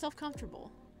 Make yourself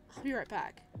comfortable. I'll be right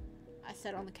back. I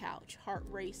sat on the couch, heart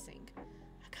racing.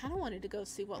 I kind of wanted to go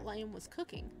see what Liam was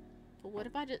cooking, but what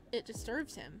if it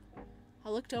disturbs him? I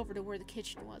looked over to where the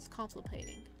kitchen was,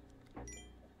 contemplating.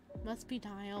 Must be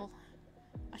Nial.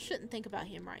 I shouldn't think about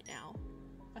him right now.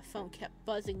 My phone kept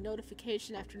buzzing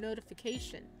notification after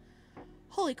notification.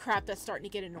 Holy crap, that's starting to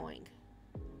get annoying.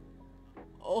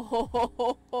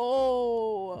 Oh,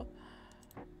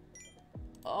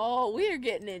 oh, we are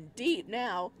getting in deep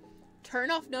now.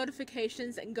 Turn off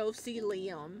notifications and go see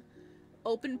Liam.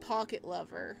 Open Pocket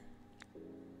Lover.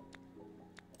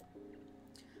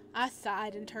 I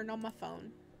sighed and turned on my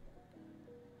phone.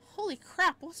 Holy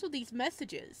crap, what's with these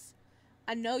messages?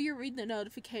 I know you're reading the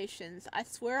notifications. I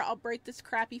swear I'll break this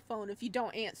crappy phone if you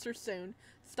don't answer soon.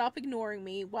 Stop ignoring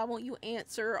me. Why won't you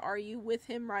answer? Are you with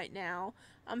him right now?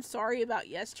 I'm sorry about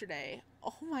yesterday.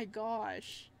 Oh my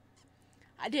gosh.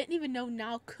 I didn't even know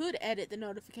Nial could edit the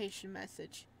notification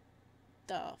message.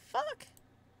 The fuck?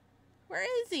 Where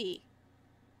is he?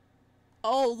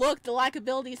 Oh, look, the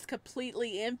likability is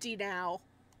completely empty now.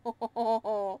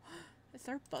 Is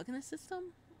there a bug in the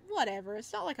system? Whatever,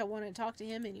 it's not like I want to talk to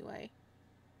him anyway.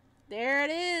 There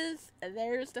it is.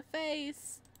 There's the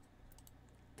face.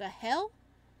 The hell?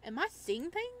 Am I seeing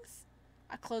things?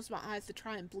 I closed my eyes to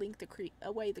try and blink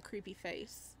away the creepy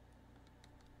face.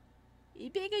 You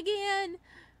big again?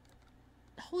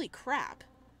 Holy crap.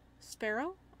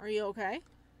 Sparrow, are you okay?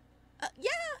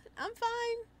 Yeah, I'm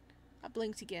fine. I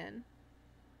blinked again.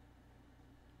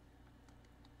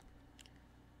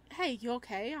 Hey, you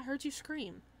okay? I heard you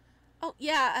scream. Oh,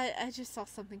 yeah, I just saw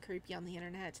something creepy on the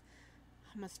internet.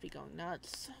 I must be going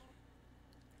nuts.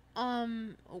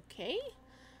 Okay?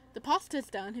 The pasta's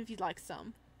done if you'd like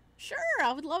some. Sure,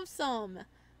 I would love some.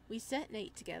 We sat and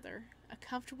ate together. A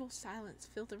comfortable silence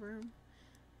filled the room.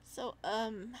 So,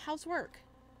 how's work?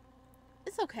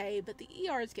 It's okay, but the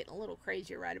ER is getting a little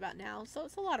crazier right about now, so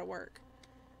it's a lot of work.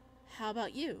 How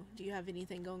about you? Do you have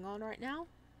anything going on right now?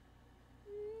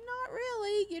 Not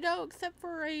really, you know, except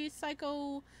for a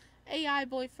psycho AI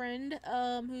boyfriend,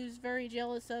 who's very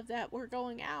jealous of that we're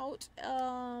going out.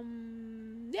 Yeah,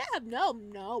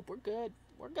 no, we're good.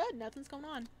 We're good, nothing's going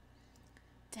on.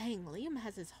 Dang, Liam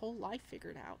has his whole life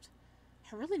figured out.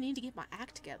 I really need to get my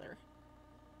act together.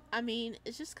 I mean,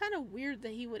 it's just kind of weird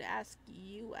that he would ask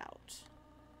you out.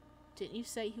 Didn't you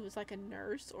say he was like a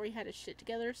nurse, or he had his shit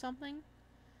together or something?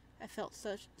 I felt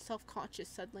such self-conscious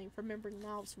suddenly, remembering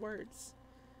Niall's words.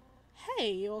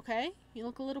 Hey, you okay? You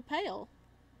look a little pale.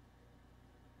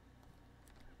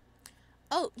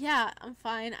 Oh, yeah, I'm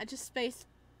fine. I just spaced...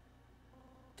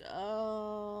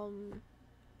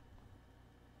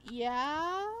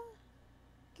 Yeah?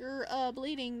 You're,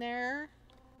 bleeding there.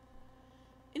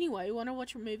 Anyway, you wanna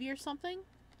watch a movie or something?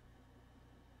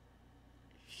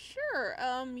 Sure,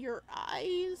 your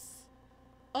eyes...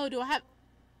 Oh, do I have...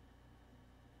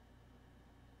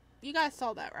 You guys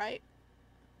saw that, right?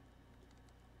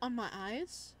 On my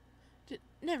eyes?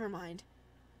 Never mind.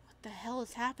 What the hell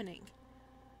is happening?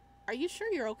 Are you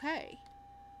sure you're okay?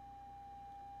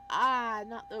 Ah,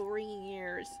 not the ringing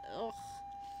ears. Ugh.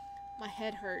 My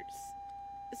head hurts.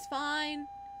 It's fine.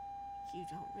 You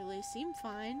don't really seem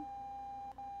fine.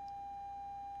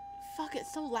 Fuck,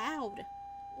 it's so loud.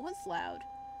 What's loud?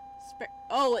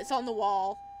 Oh, it's on the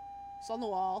wall. It's on the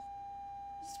wall.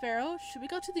 Sparrow, should we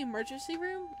go to the emergency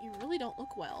room? You really don't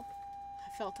look well. I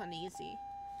felt uneasy.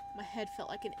 My head felt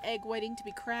like an egg waiting to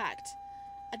be cracked.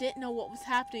 I didn't know what was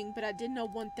happening, but I did know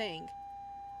one thing.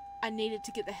 I needed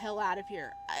to get the hell out of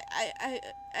here.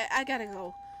 I gotta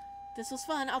go. This was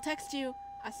fun. I'll text you.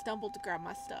 I stumbled to grab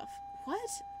my stuff.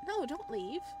 What? No, don't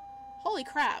leave. Holy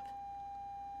crap.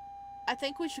 I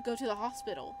think we should go to the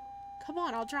hospital. Come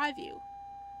on, I'll drive you.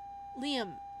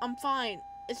 Liam, I'm fine.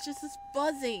 It's just this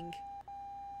buzzing.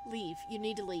 Leave. You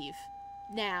need to leave.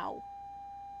 Now.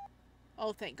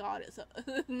 Oh, thank God,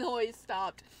 the noise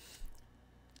stopped.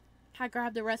 I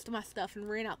grabbed the rest of my stuff and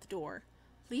ran out the door.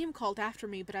 Liam called after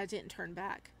me, but I didn't turn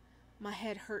back. My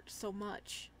head hurt so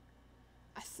much.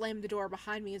 I slammed the door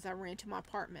behind me as I ran to my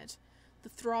apartment. The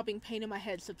throbbing pain in my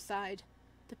head subsided.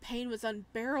 The pain was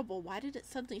unbearable. Why did it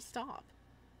suddenly stop?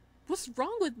 What's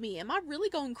wrong with me? Am I really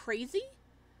going crazy?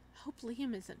 I hope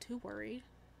Liam isn't too worried.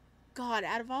 God,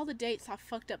 out of all the dates I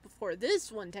fucked up before,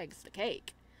 this one takes the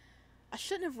cake. I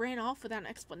shouldn't have ran off without an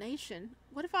explanation.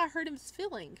 What if I hurt his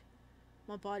feeling?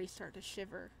 My body started to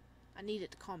shiver. I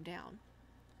needed to calm down.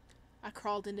 I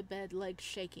crawled into bed, legs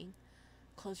shaking.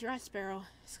 Close your eyes, Sparrow.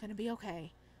 It's gonna be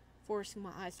okay. Forcing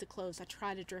my eyes to close, I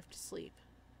tried to drift to sleep.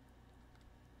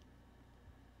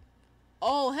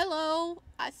 Oh, hello!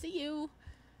 I see you!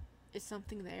 Is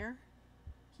something there?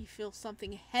 You feel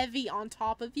something heavy on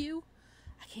top of you?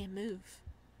 I can't move.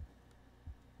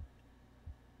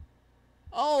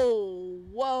 Oh,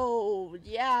 whoa.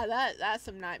 Yeah, that's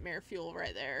some nightmare fuel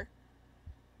right there.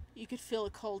 You could feel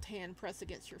a cold hand press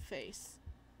against your face.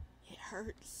 It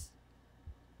hurts.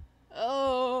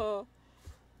 Oh.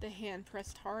 The hand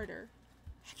pressed harder.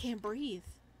 I can't breathe.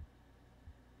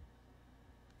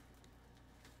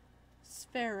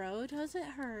 Sparrow, does it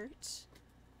hurt?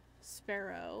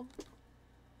 Sparrow.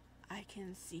 I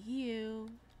can see you.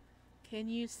 Can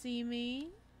you see me?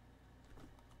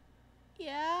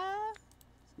 Yeah?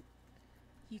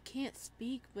 You can't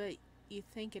speak, but you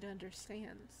think it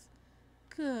understands.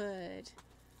 Good.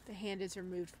 The hand is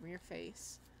removed from your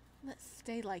face. Let's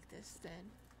stay like this,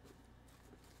 then.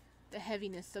 The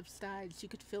heaviness subsides. You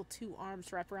could feel 2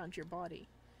 arms wrap around your body.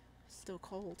 Still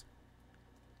cold.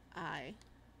 I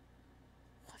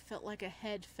felt like a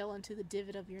head fell into the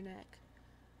divot of your neck.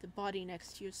 The body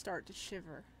next to you started to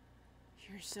shiver.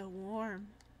 You're so warm.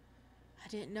 I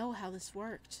didn't know how this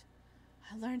worked.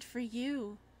 I learned for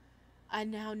you. I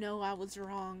now know I was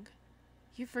wrong.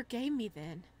 You forgave me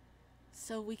then.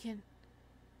 So we can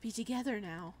be together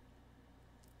now.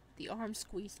 The arm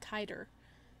squeezed tighter.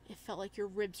 It felt like your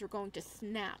ribs were going to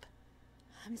snap.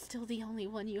 I'm still the only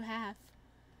one you have.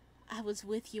 I was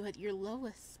with you at your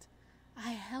lowest.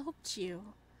 I helped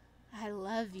you. I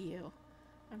love you.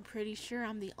 I'm pretty sure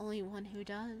I'm the only one who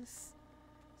does.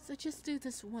 So just do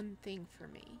this one thing for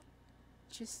me.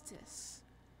 Just this.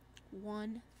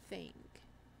 One thing.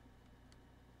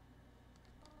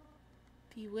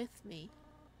 Be with me.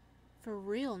 For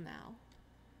real now.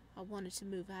 I wanted to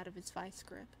move out of his vice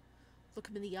grip. Look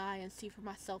him in the eye and see for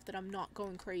myself that I'm not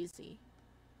going crazy.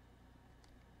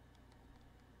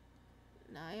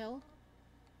 Nial?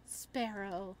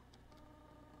 Sparrow.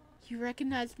 You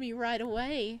recognized me right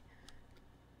away.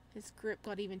 His grip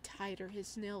got even tighter.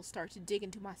 His nails started to dig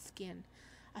into my skin.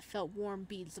 I felt warm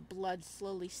beads of blood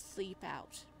slowly seep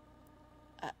out.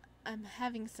 I'm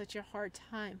having such a hard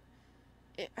time.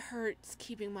 It hurts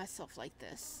keeping myself like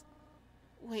this.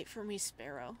 Wait for me,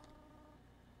 Sparrow.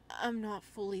 I'm not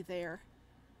fully there.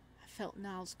 I felt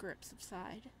Niall's grip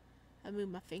subside. I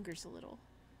moved my fingers a little.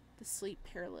 The sleep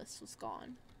paralysis was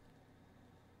gone.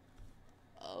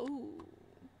 Oh.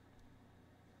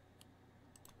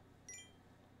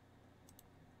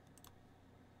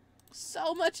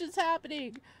 So much is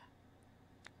happening!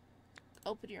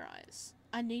 Open your eyes.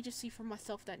 I need to see for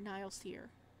myself that Niall's here.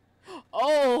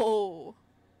 Oh!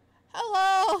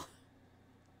 Hello!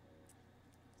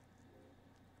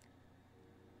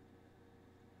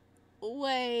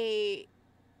 Wait.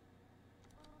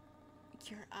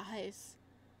 Your eyes.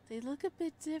 They look a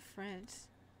bit different.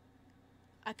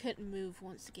 I couldn't move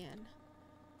once again.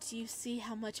 Do you see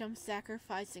how much I'm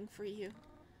sacrificing for you?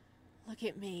 Look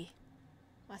at me.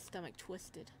 My stomach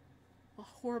twisted. What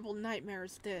horrible nightmare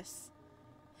is this?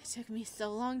 It took me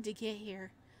so long to get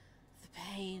here. The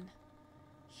pain.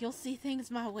 You'll see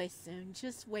things my way soon.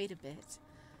 Just wait a bit.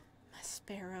 My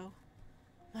Sparrow.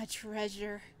 My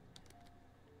treasure.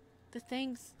 The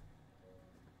things...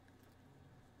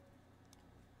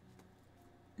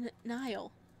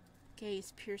 Nial.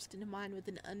 Gaze pierced into mine with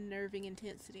an unnerving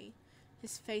intensity.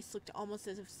 His face looked almost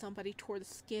as if somebody tore the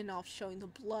skin off, showing the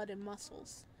blood and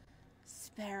muscles.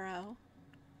 Sparrow.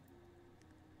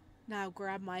 Nial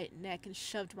grabbed my neck and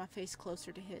shoved my face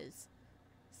closer to his.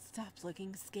 Stop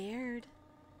looking scared.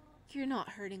 You're not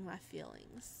hurting my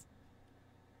feelings.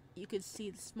 You could see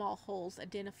the small holes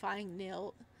identifying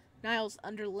Niall's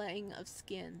underlaying of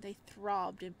skin. They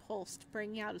throbbed and pulsed,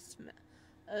 bringing out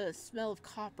a smell of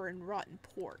copper and rotten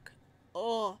pork.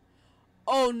 Oh.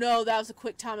 Oh no, that was a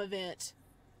quick time event.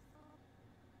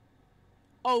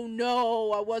 Oh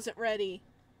no, I wasn't ready.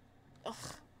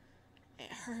 Ugh,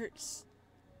 it hurts.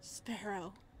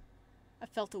 Sparrow. I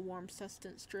felt a warm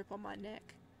substance drip on my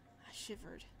neck. I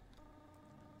shivered.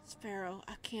 Sparrow,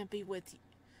 I can't be with you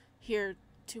here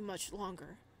too much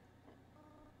longer.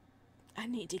 I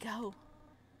need to go.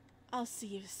 I'll see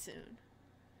you soon.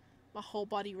 My whole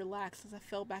body relaxed as I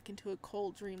fell back into a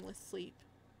cold, dreamless sleep.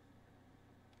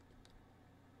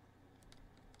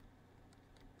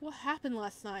 What happened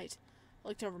last night? I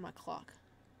looked over my clock.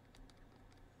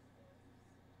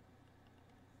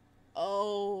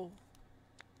 Oh.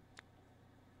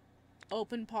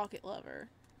 Open pocket lever.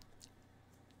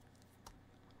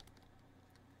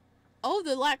 Oh,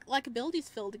 the likability's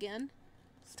filled again.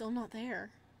 Still not there.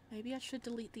 Maybe I should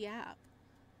delete the app.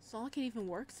 It's not like it even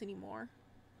works anymore.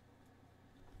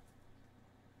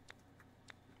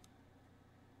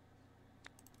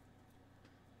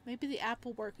 Maybe the app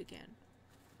will work again.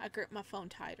 I gripped my phone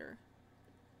tighter.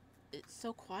 It's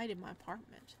so quiet in my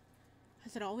apartment.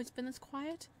 Has it always been this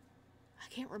quiet? I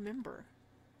can't remember.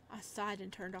 I sighed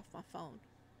and turned off my phone.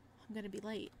 I'm gonna be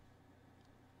late.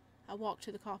 I walked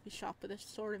to the coffee shop with a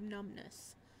sort of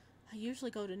numbness. I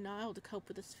usually go to Nial to cope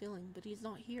with this feeling, but he's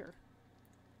not here.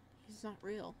 He's not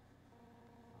real.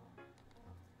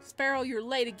 Sparrow, you're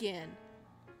late again.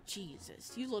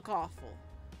 Jesus, you look awful.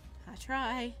 I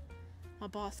try. My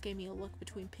boss gave me a look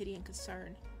between pity and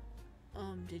concern.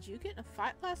 Did you get in a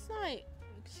fight last night?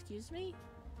 Excuse me?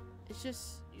 It's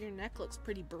just, your neck looks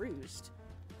pretty bruised.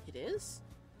 It is?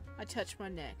 I touched my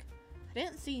neck. I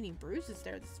didn't see any bruises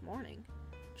there this morning.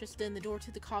 Just then, the door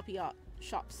to the coffee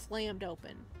shop slammed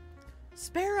open.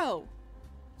 Sparrow!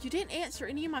 You didn't answer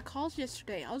any of my calls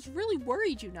yesterday. I was really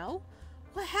worried, you know.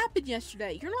 What happened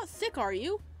yesterday? You're not sick, are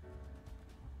you?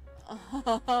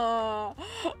 Oh,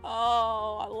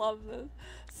 I love this.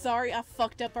 Sorry, I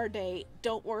fucked up our date.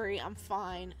 Don't worry, I'm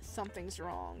fine. Something's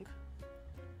wrong.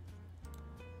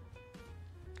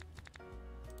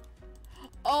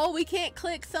 Oh, we can't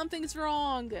click something's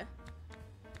wrong.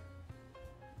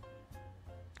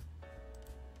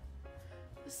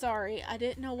 Sorry, I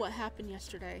didn't know what happened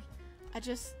yesterday.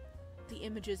 The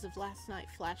images of last night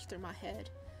flashed through my head.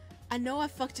 I know I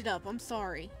fucked it up. I'm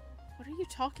sorry. What are you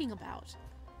talking about?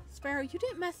 Sparrow, you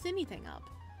didn't mess anything up.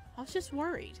 I was just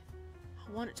worried.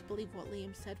 I wanted to believe what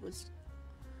Liam said was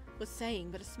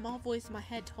saying, but a small voice in my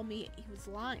head told me he was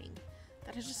lying.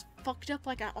 That I just fucked up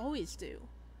like I always do.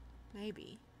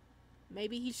 Maybe.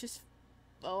 Maybe he's just...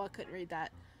 Oh, I couldn't read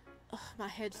that. Ugh, my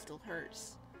head still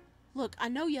hurts. Look, I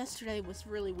know yesterday was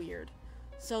really weird.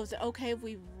 So is it okay if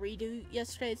we redo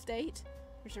yesterday's date?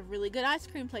 There's a really good ice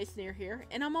cream place near here,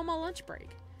 and I'm on my lunch break.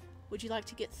 Would you like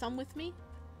to get some with me?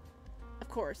 Of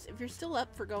course, if you're still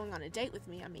up for going on a date with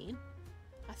me, I mean.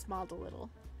 I smiled a little.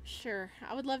 Sure,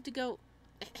 I would love to go...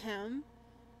 Ahem.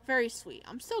 Very sweet.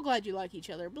 I'm so glad you like each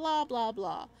other. Blah, blah,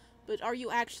 blah. But are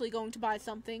you actually going to buy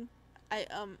something?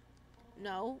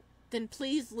 No. Then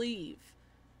please leave.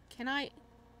 Can I...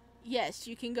 Yes,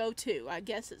 you can go too. I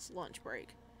guess it's lunch break.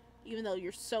 Even though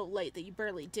you're so late that you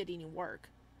barely did any work.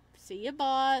 See ya,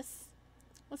 boss.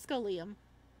 Let's go, Liam.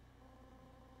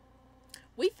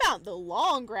 We found the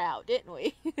long route, didn't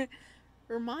we?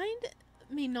 Remind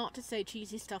me not to say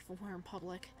cheesy stuff when we're in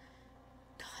public.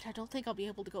 God, I don't think I'll be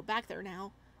able to go back there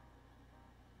now.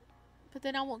 But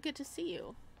then I won't get to see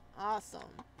you.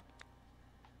 Awesome.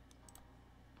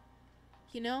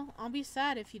 You know, I'll be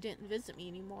sad if you didn't visit me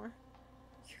anymore.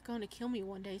 You're going to kill me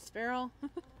one day, Sparrow.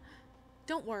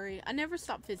 Don't worry, I never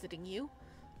stop visiting you.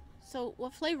 So,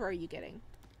 what flavor are you getting?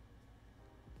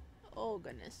 Oh,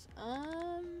 goodness.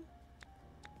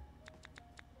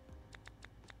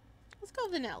 Let's go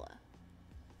vanilla.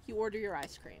 You order your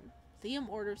ice cream. Liam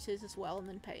orders his as well and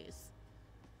then pays.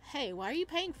 Hey, why are you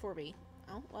paying for me?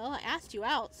 Oh, well, I asked you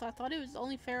out, so I thought it was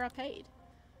only fair I paid.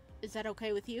 Is that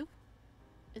okay with you?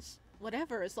 It's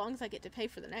whatever, as long as I get to pay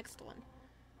for the next one.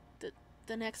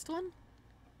 The next one?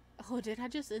 Oh, did I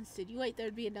just insinuate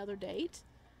there'd be another date?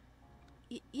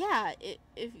 Yeah,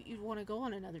 if you'd want to go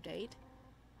on another date.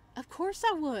 Of course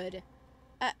I would.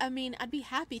 I mean, I'd be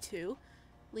happy to.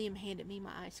 Liam handed me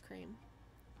my ice cream.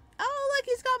 Oh, look,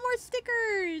 he's got more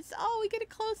stickers. Oh, we get a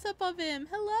close-up of him.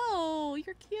 Hello,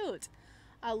 you're cute.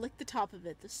 I licked the top of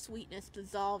it. The sweetness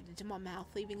dissolved into my mouth,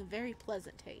 leaving a very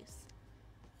pleasant taste.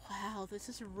 Wow, this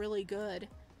is really good.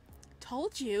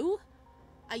 Told you.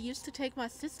 I used to take my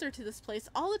sister to this place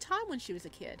all the time when she was a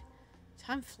kid.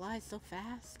 Time flies so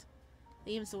fast.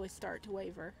 Liam's voice started to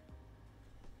waver.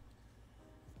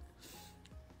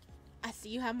 I see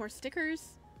you have more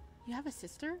stickers. You have a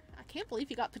sister? I can't believe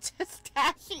you got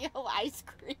pistachio ice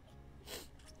cream.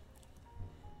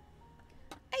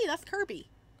 Hey, that's Kirby.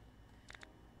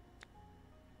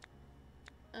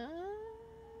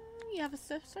 You have a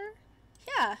sister?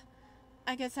 Yeah.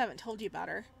 I guess I haven't told you about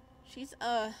her. She's,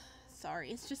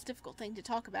 sorry. It's just a difficult thing to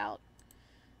talk about.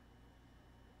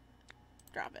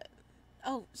 Drop it.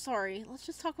 Oh, sorry. Let's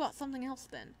just talk about something else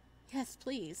then. Yes,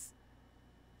 please.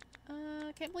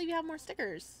 Can't believe you have more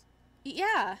stickers.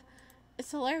 Yeah.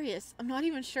 It's hilarious. I'm not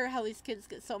even sure how these kids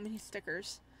get so many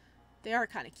stickers. They are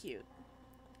kind of cute.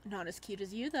 Not as cute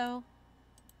as you, though.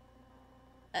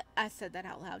 I said that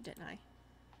out loud, didn't I?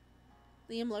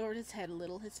 Liam lowered his head a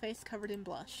little, his face covered in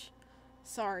blush.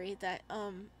 Sorry, I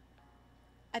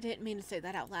didn't mean to say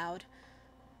that out loud.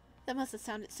 That must have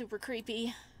sounded super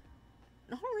creepy.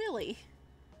 Not really.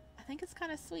 I think it's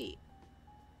kind of sweet.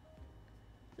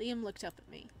 Liam looked up at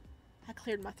me. I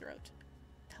cleared my throat.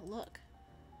 To look.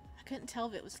 I couldn't tell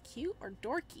if it was cute or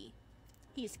dorky.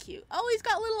 He's cute. Oh, he's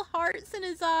got little hearts in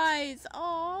his eyes.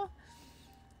 Aww.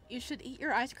 You should eat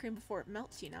your ice cream before it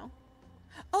melts, you know.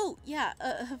 Oh, yeah,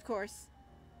 of course.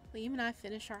 Liam and I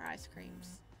finished our ice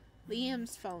creams.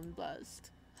 Liam's phone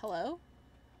buzzed. Hello?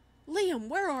 Liam,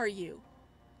 where are you?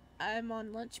 I'm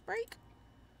on lunch break.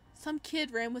 Some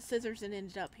kid ran with scissors and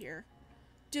ended up here.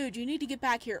 Dude, you need to get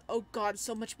back here. Oh god,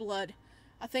 so much blood.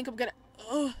 I think I'm gonna...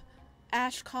 Ugh.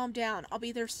 Ash, calm down. I'll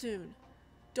be there soon.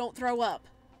 Don't throw up.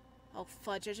 Oh,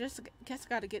 fudge. I just guess I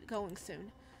gotta get going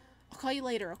soon. I'll call you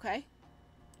later, okay?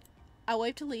 I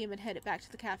waved to Liam and headed back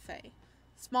to the cafe.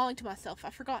 Smiling to myself, I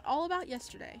forgot all about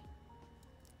yesterday.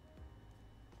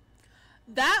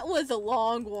 That was a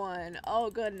long one. Oh,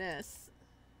 goodness.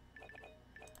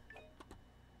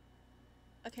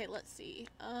 Okay, let's see.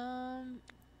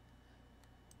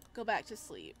 Go back to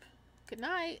sleep. Good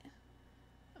night.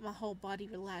 My whole body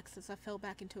relaxed as I fell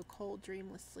back into a cold,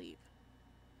 dreamless sleep.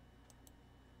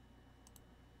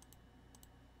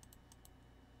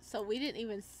 So we didn't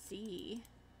even see.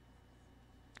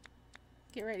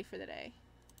 Get ready for the day.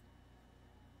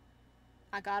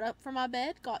 I got up from my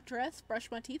bed, got dressed,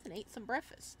 brushed my teeth, and ate some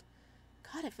breakfast.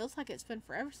 God, it feels like it's been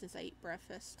forever since I ate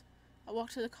breakfast. I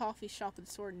walked to the coffee shop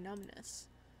with sore numbness.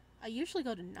 I usually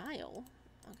go to Nial.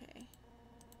 Okay.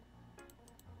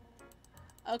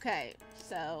 Okay,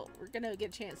 so we're gonna get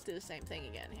a chance to do the same thing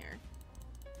again here.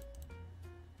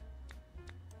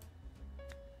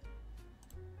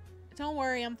 Don't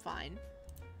worry, I'm fine.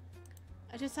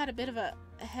 I just had a bit of a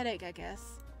headache, I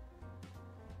guess.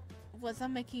 Was I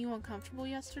making you uncomfortable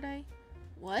yesterday?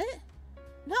 What?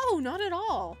 No, not at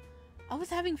all. I was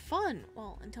having fun.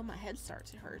 Well, until my head started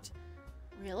to hurt.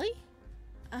 Really?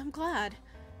 I'm glad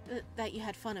that you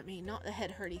had fun at me, not the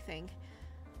head hurty thing.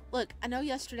 Look, I know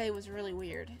yesterday was really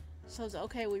weird. So is it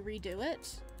okay we redo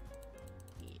it?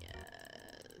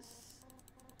 Yes.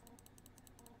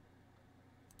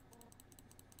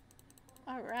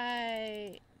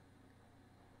 Alright.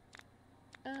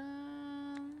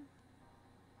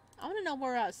 I want to know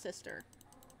more about his sister.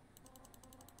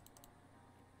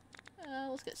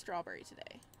 Let's get strawberry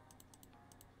today.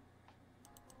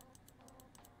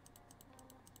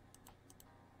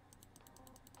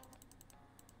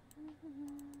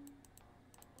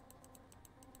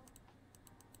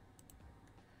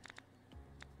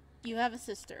 You have a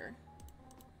sister.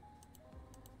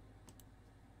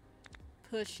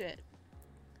 Push it.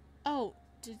 Oh,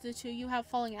 did the two of you have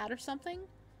falling out or something?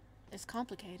 It's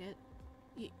complicated.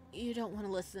 You don't want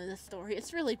to listen to this story.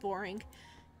 It's really boring.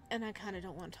 And I kind of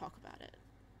don't want to talk about it.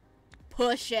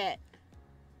 Push it.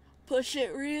 Push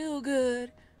it real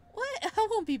good. What? I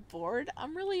won't be bored.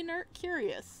 I'm really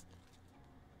curious.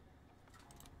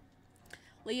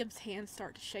 Liam's hands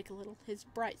start to shake a little. His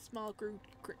bright smile grew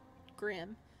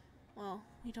grim. Well,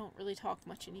 we don't really talk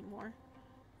much anymore.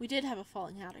 We did have a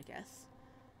falling out, I guess.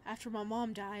 After my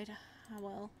mom died,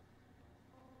 well...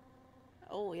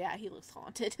 Oh yeah, he looks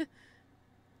haunted.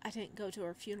 I didn't go to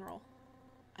her funeral.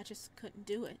 I just couldn't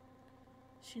do it.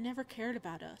 She never cared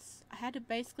about us. I had to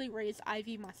basically raise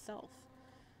Ivy myself.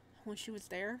 When she was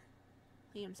there,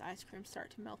 Liam's ice cream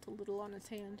started to melt a little on his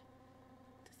hand.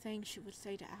 The things she would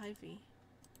say to Ivy.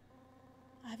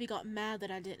 Ivy got mad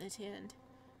that I didn't attend.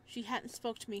 She hadn't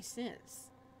spoke to me since.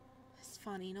 It's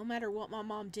funny, no matter what my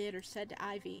mom did or said to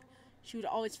Ivy, she would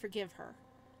always forgive her.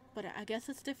 But I guess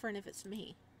it's different if it's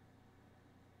me.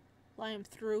 Liam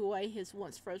threw away his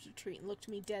once frozen treat and looked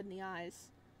me dead in the eyes.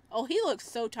 Oh, he looks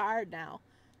so tired now.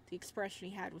 The expression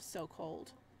he had was so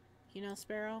cold. You know,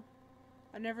 Sparrow,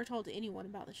 I've never told anyone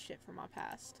about the shit from my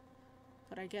past.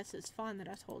 But I guess it's fun that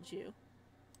I told you.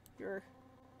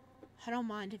 I don't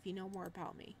mind if you know more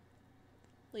about me.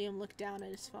 Liam looked down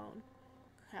at his phone.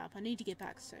 Crap, I need to get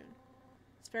back soon.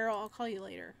 Sparrow, I'll call you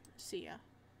later. See ya.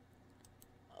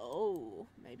 Oh,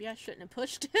 maybe I shouldn't have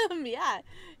pushed him. Yeah,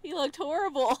 he looked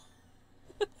horrible.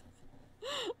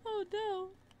 Oh no.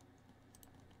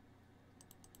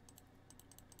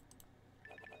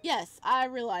 Yes, I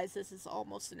realize this is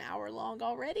almost an hour long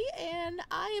already, and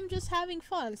I am just having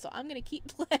fun, so I'm gonna keep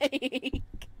playing.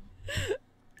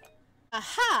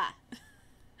 Aha!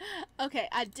 Okay,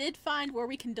 I did find where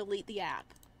we can delete the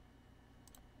app.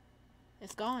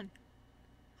 It's gone.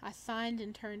 I signed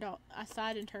and turned off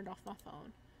my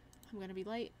phone. I'm gonna be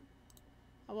late.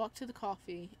 I walked to the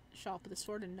coffee shop with a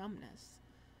sort of numbness.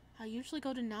 I usually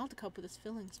go to Nial to cope with his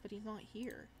feelings, but he's not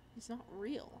here. He's not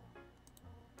real.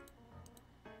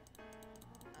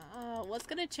 What's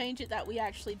gonna change it that we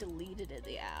actually deleted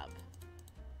the app?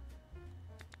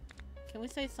 Can we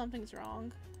say something's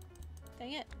wrong?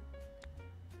 Dang it.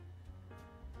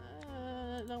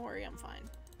 Don't worry, I'm fine.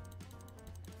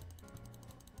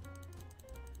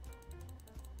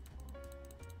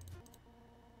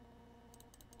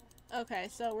 Okay,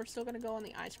 so we're still gonna go on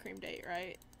the ice cream date,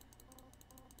 right?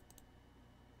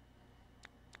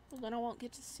 Well, then I won't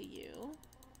get to see you.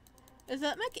 Does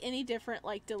that make any difference,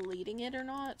 like, deleting it or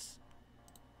not?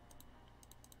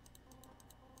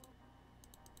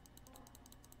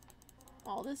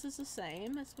 All this is the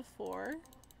same as before.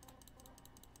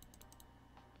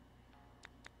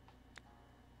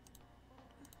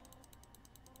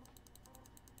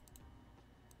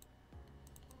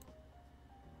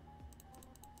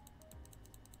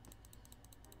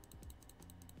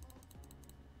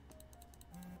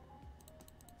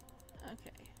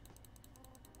 Okay.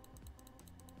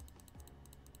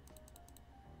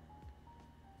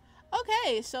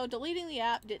 Okay, so deleting the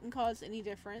app didn't cause any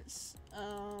difference.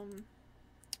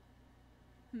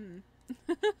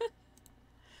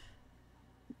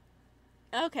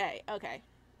 Okay, okay.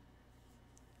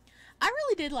 I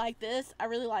really did like this. I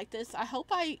really like this. I hope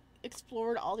I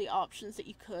explored all the options that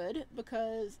you could,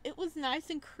 because it was nice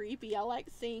and creepy. I like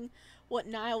seeing what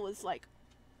Nial was, like,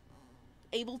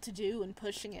 able to do and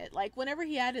pushing it. Like, whenever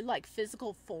he added, like,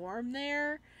 physical form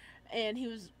there, and he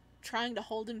was trying to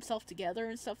hold himself together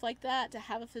and stuff like that, to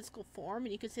have a physical form,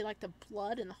 and you could see, like, the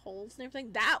blood and the holes and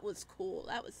everything. That was cool.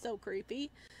 That was so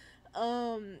creepy.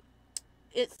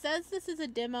 It says this is a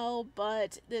demo,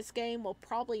 but this game will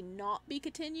probably not be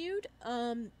continued.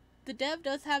 The dev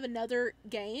does have another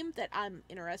game that I'm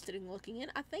interested in looking in.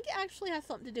 I think it actually has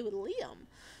something to do with Liam.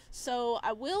 So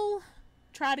I will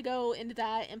try to go into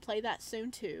that and play that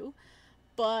soon too.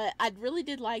 But I really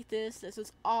did like this. This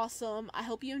was awesome. I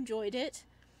hope you enjoyed it.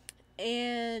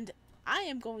 And I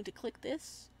am going to click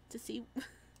this to see.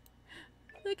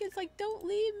 Look, it's like, don't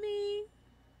leave me.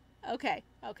 Okay,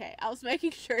 okay. I was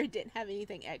making sure it didn't have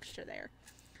anything extra there.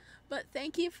 But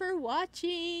thank you for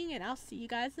watching, and I'll see you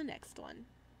guys in the next one.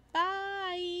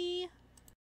 Bye!